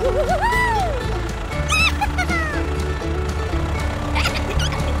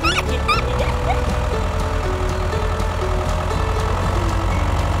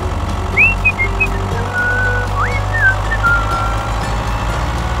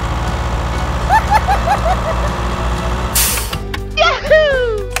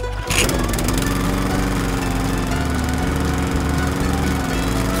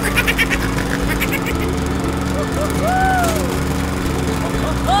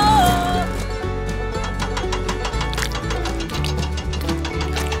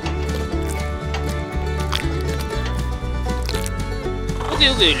 Okay,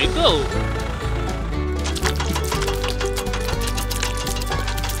 let's go.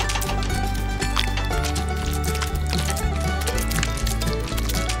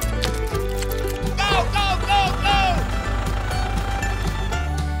 Go, go, go, go!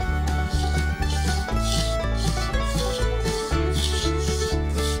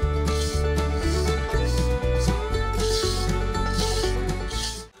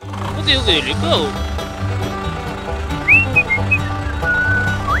 Okay, let's go.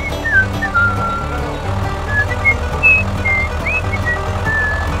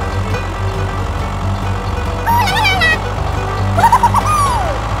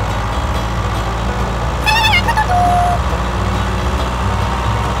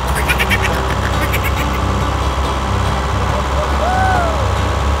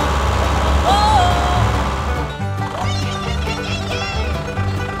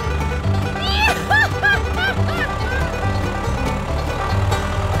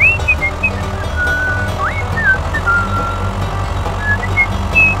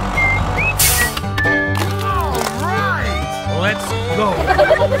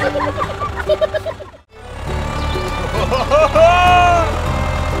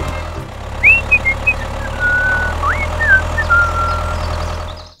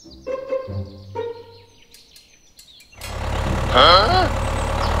 Huh?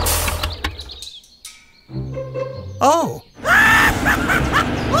 Oh.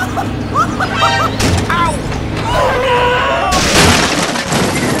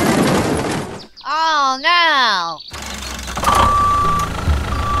 Oh no!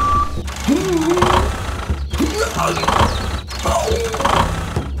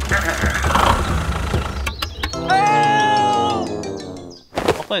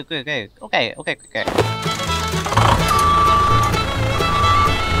 Okay.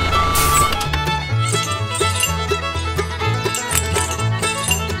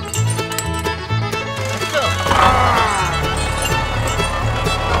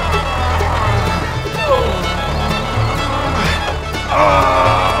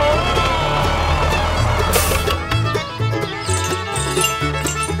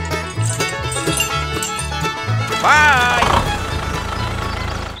 Bye.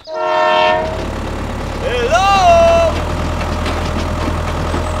 Hello.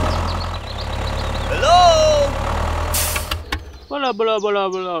 Hello. Blah blah blah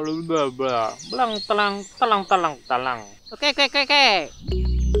blah blah blah. Belang talang. Okay.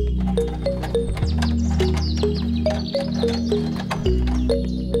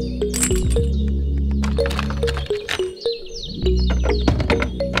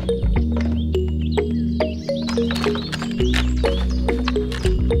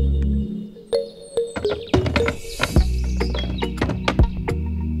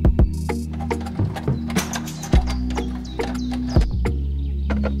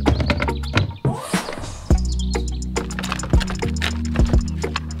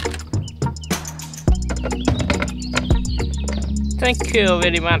 Thank you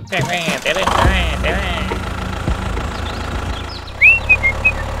very much.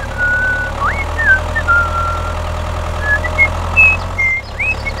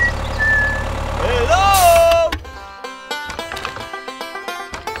 Hello.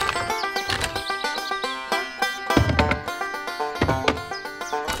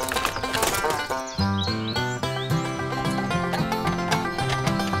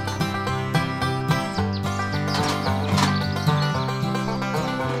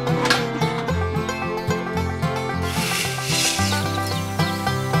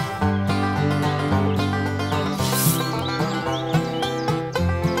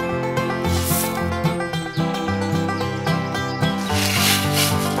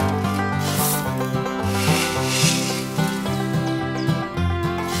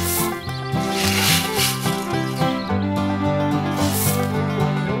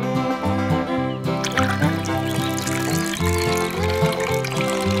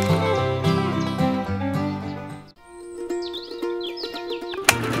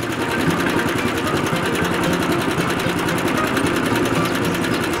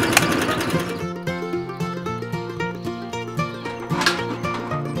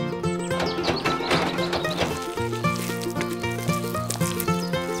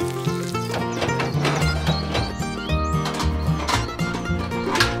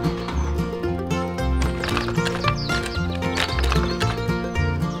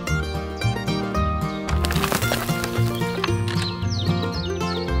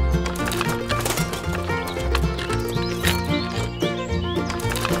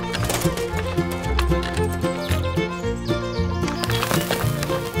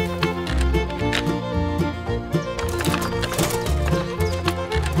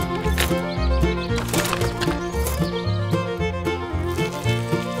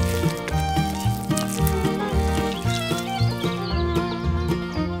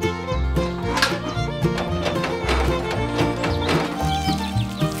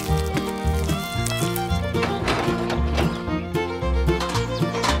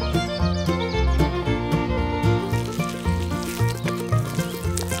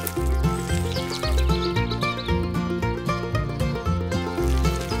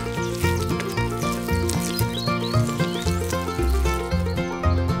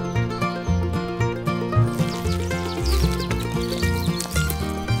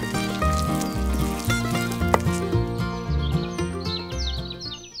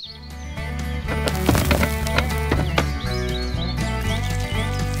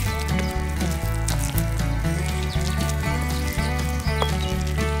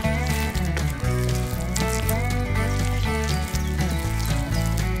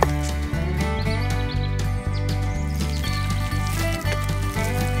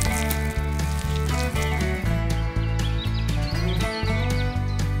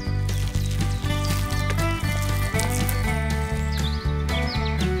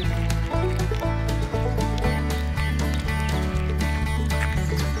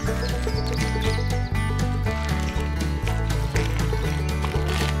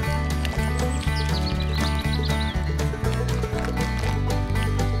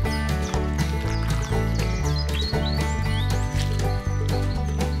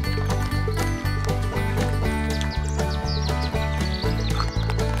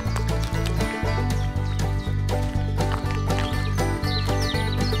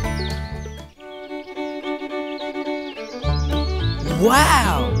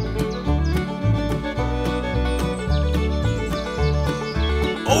 Wow!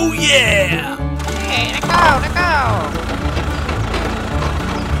 Oh yeah! Hey, let go!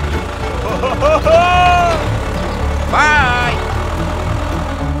 Bye!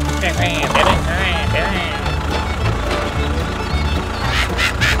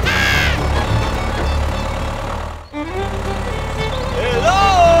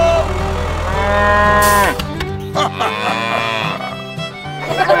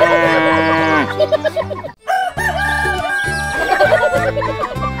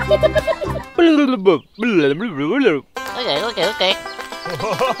 Okay. Okay.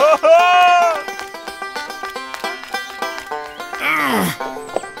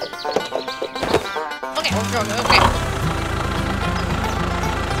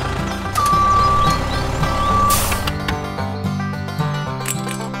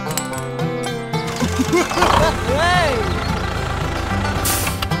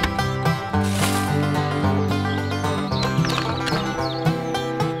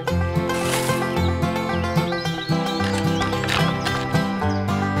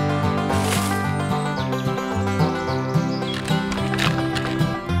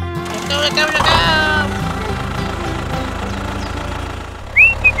 Let's go!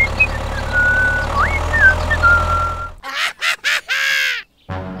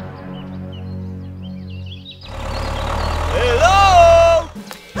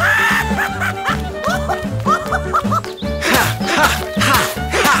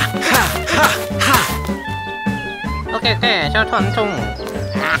 Okay, 小团虫。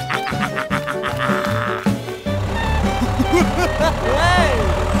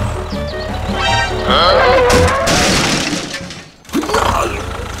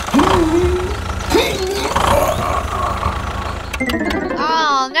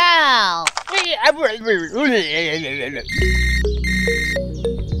Oh no!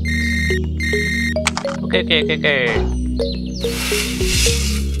 Okay.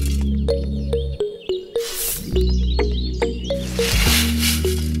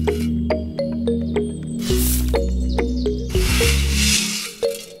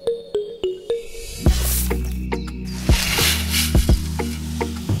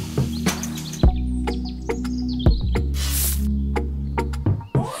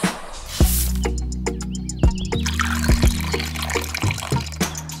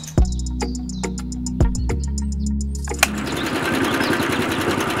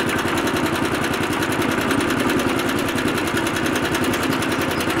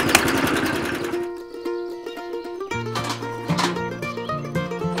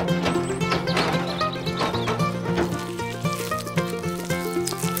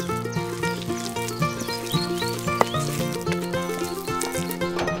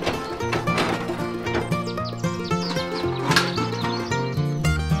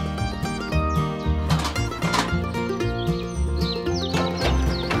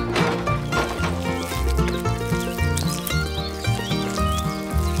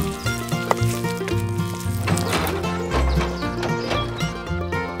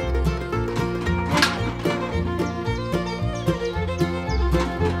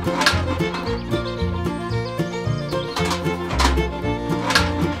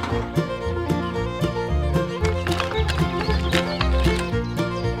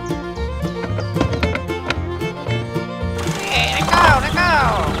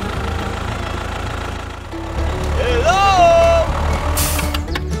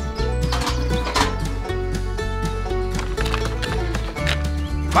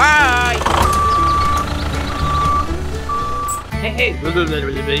 Bye! Hey.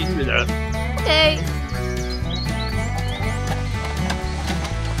 Okay.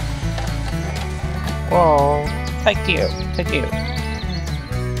 Whoa. Thank you.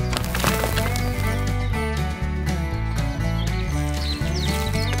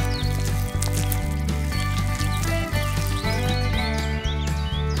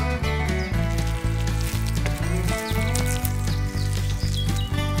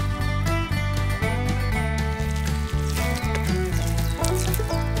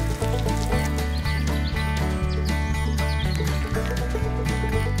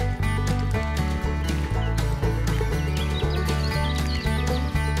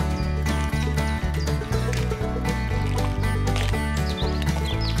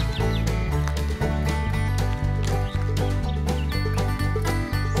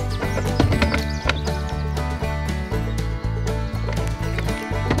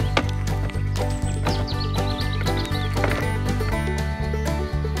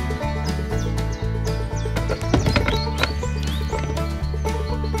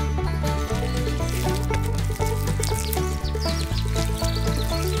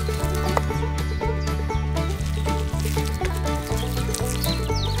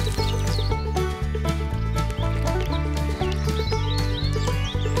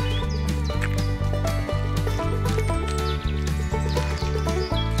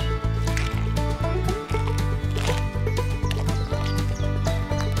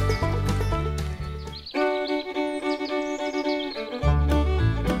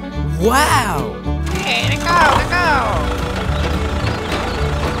 Wow! Hey, let go, let go.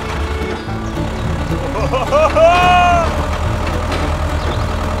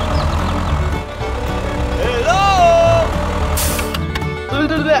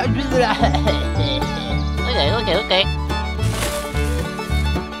 Okay.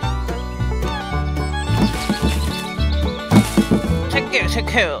 Check it.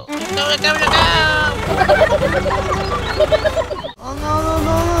 Go. Oh no.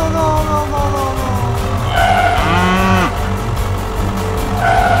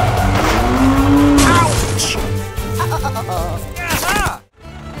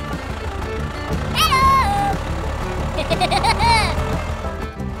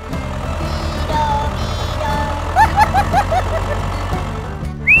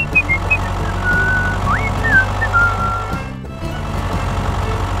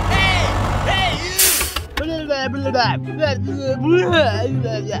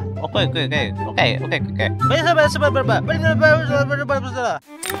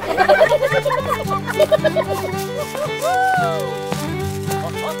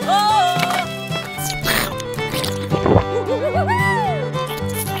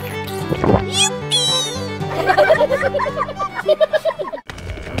 No.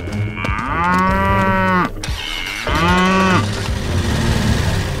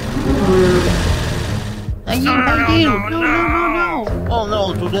 Oh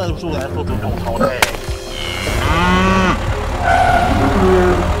no,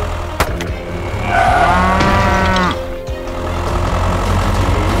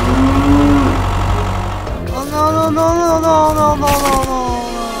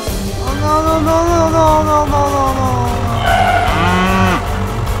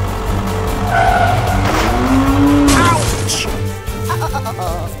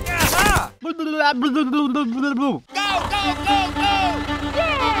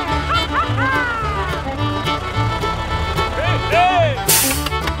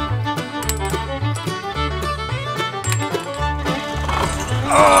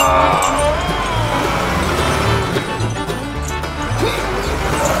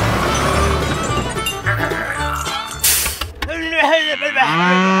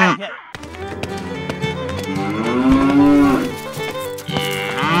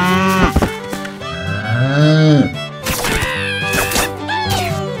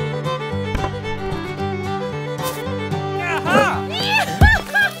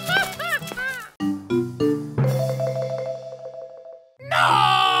 Go!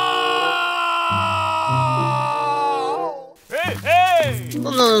 Hey!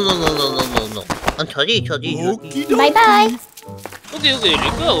 No. 저기. Bye-bye. Okay,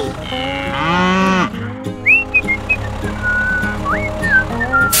 let's go.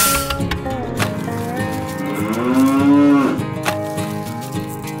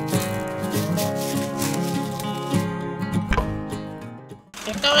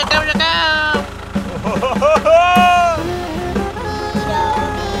 Let's go. Let's go.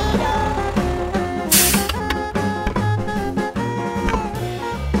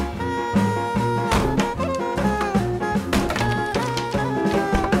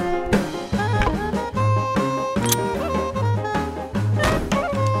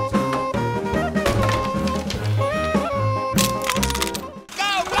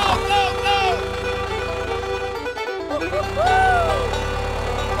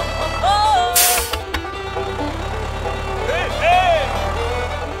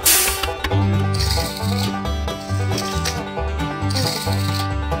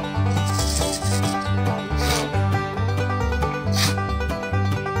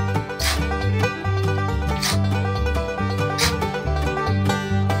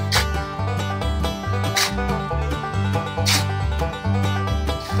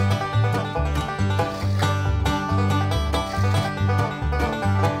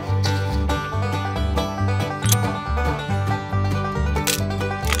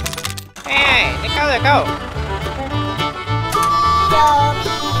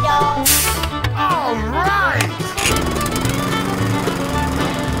 All right.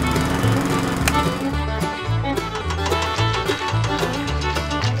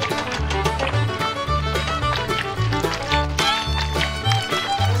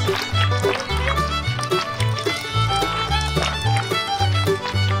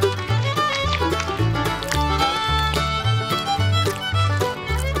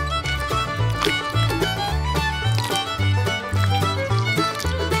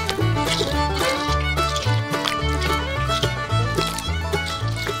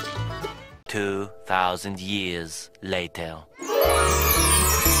 Years later.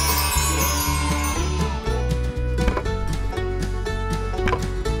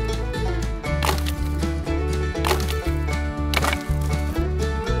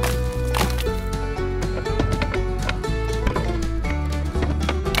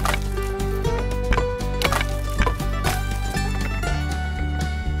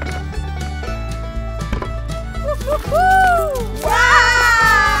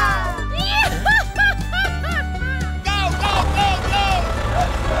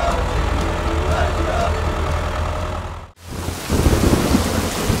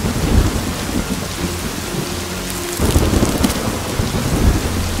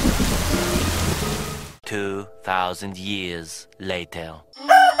 1,000 years later.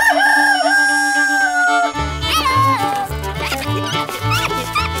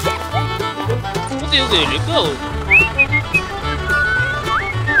 Okay, let's go.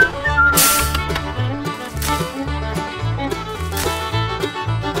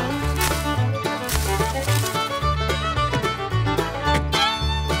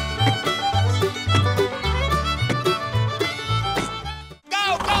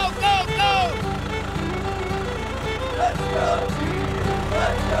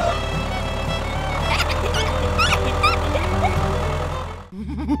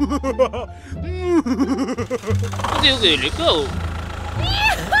 Okay, let's go.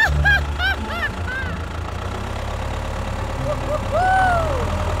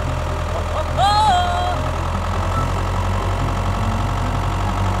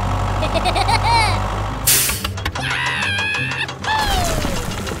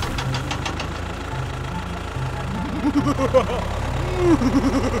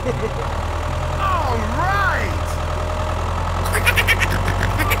 All right.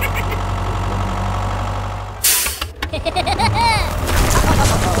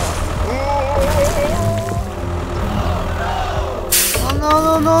 Oh no,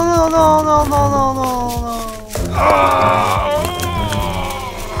 no, no, no, no, no, no, no, no.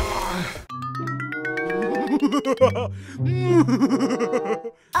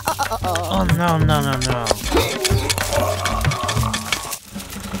 Oh no, no, no, no.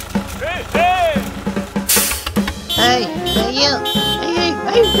 Hey, hey! Hey, hey, you. Hey,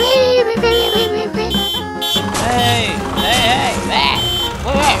 hey, hey, hey, hey, hey, hey,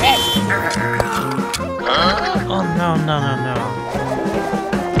 Oh no, no, no, no.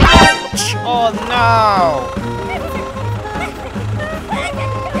 Ouch! Oh no!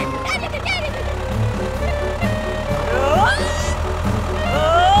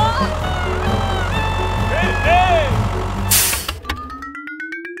 Hey, hey!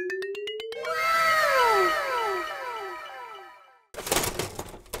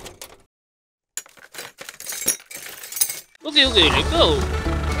 Okay, let's go.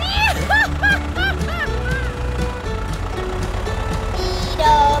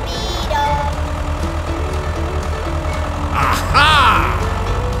 Aha!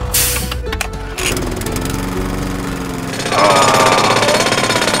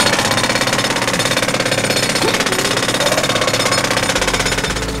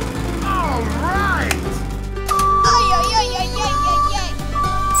 All right! Ay, ay, ay, ay, ay, ay, ay.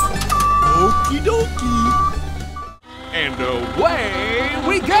 Okie dokie. And away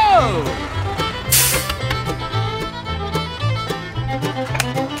we go!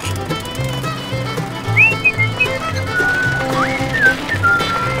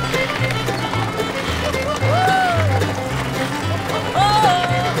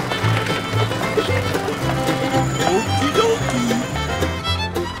 Okie dokie.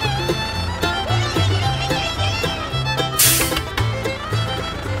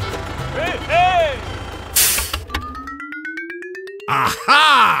 Hey, hey!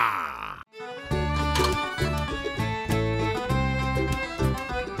 Aha!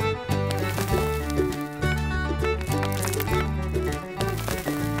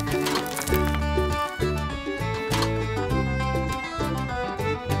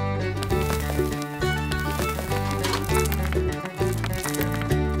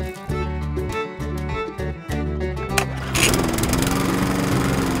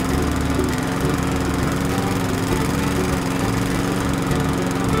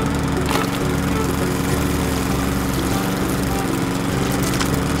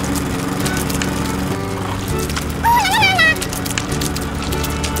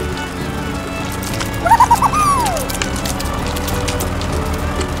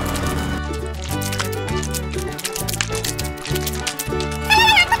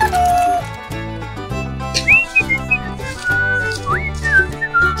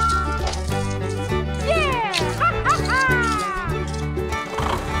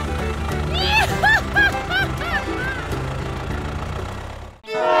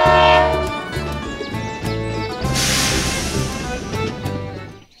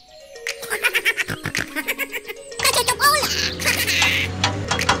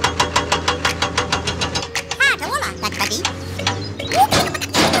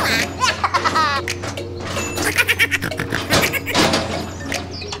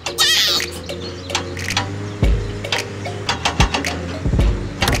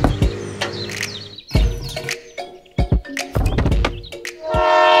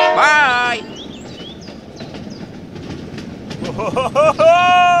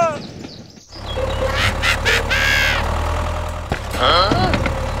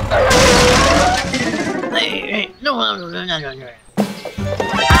 Hey, hey, no, Okay,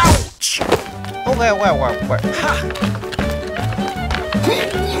 wait.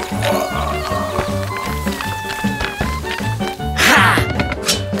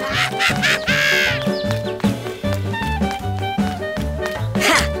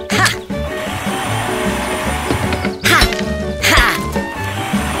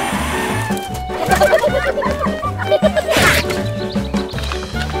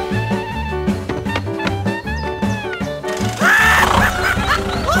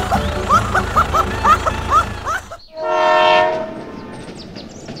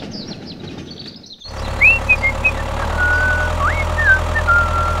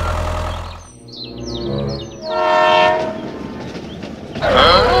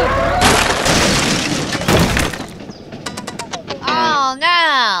 Oh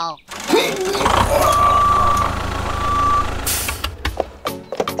no!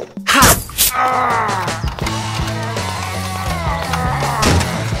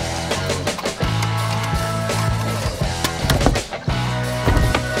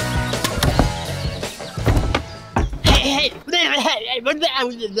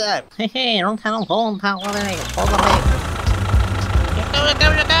 Hey, rong thang qua đây này, qua đây.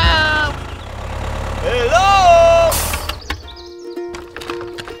 Hello.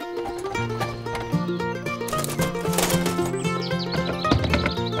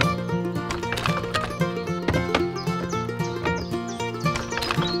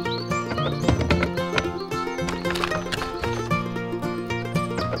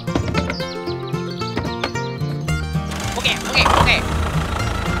 Okay.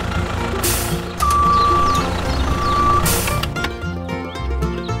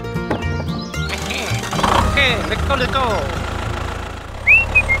 Okay, let's go.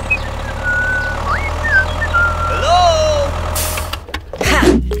 Hello.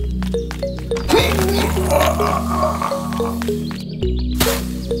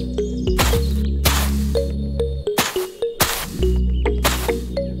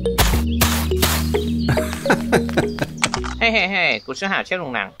 Hey, cô sẽ hạ chết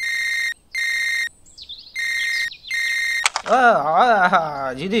luôn nàng.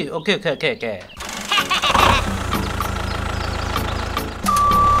 Gì đi, ok.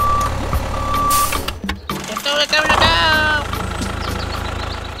 Let's go.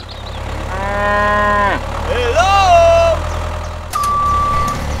 Hello.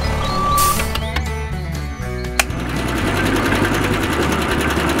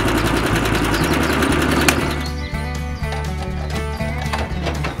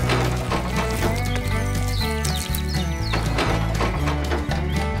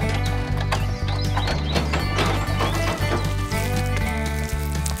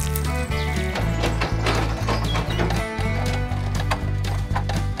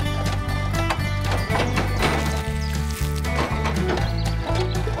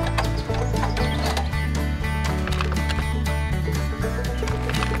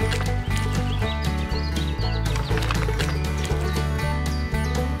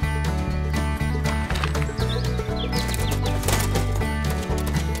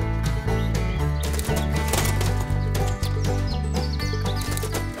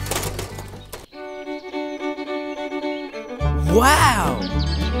 Wow!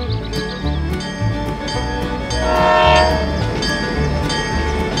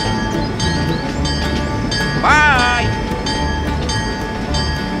 Bye.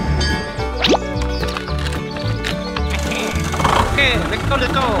 Okay, let's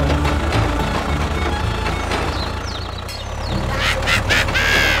go.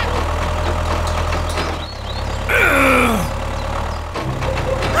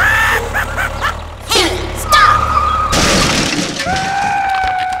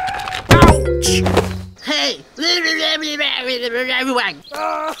 Everyone.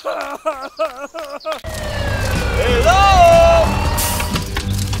 Hello.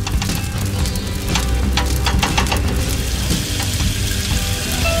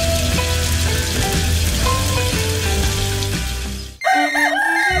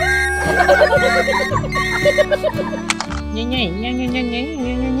 Nhé.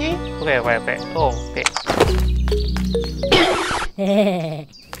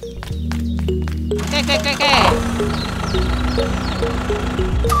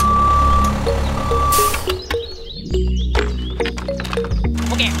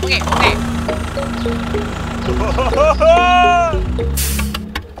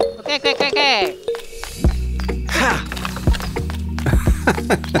 Okay. Okay. Okay. Ha!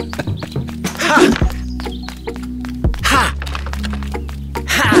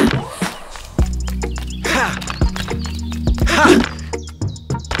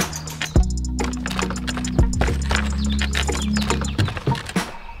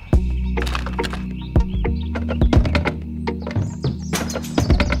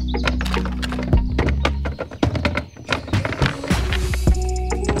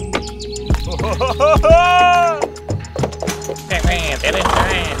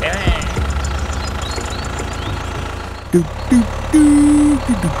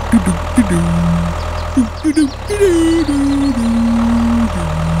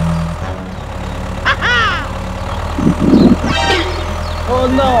 Oh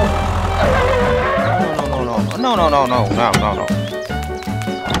no! No.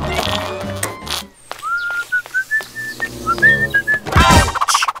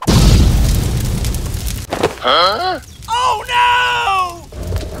 Huh? Oh no!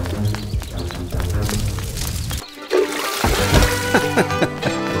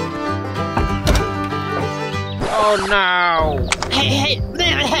 Oh no! Hey!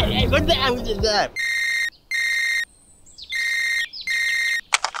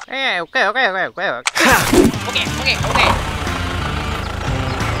 Hey, okay.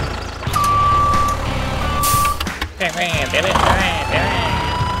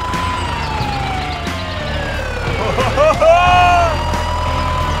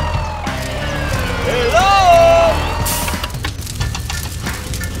 Hello!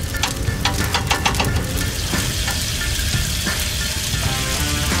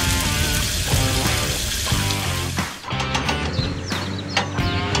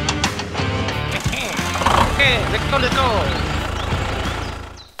 Okay, let's go.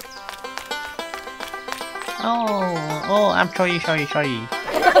 Oh, I'm sorry. Okay.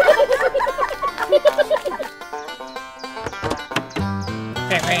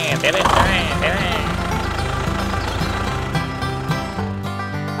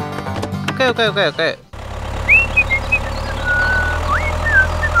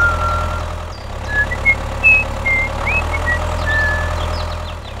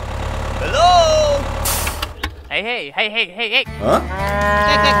 Hello? Hey. Huh?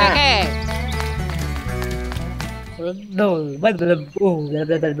 Okay.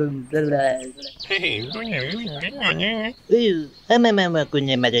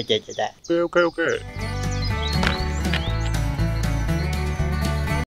 Okay.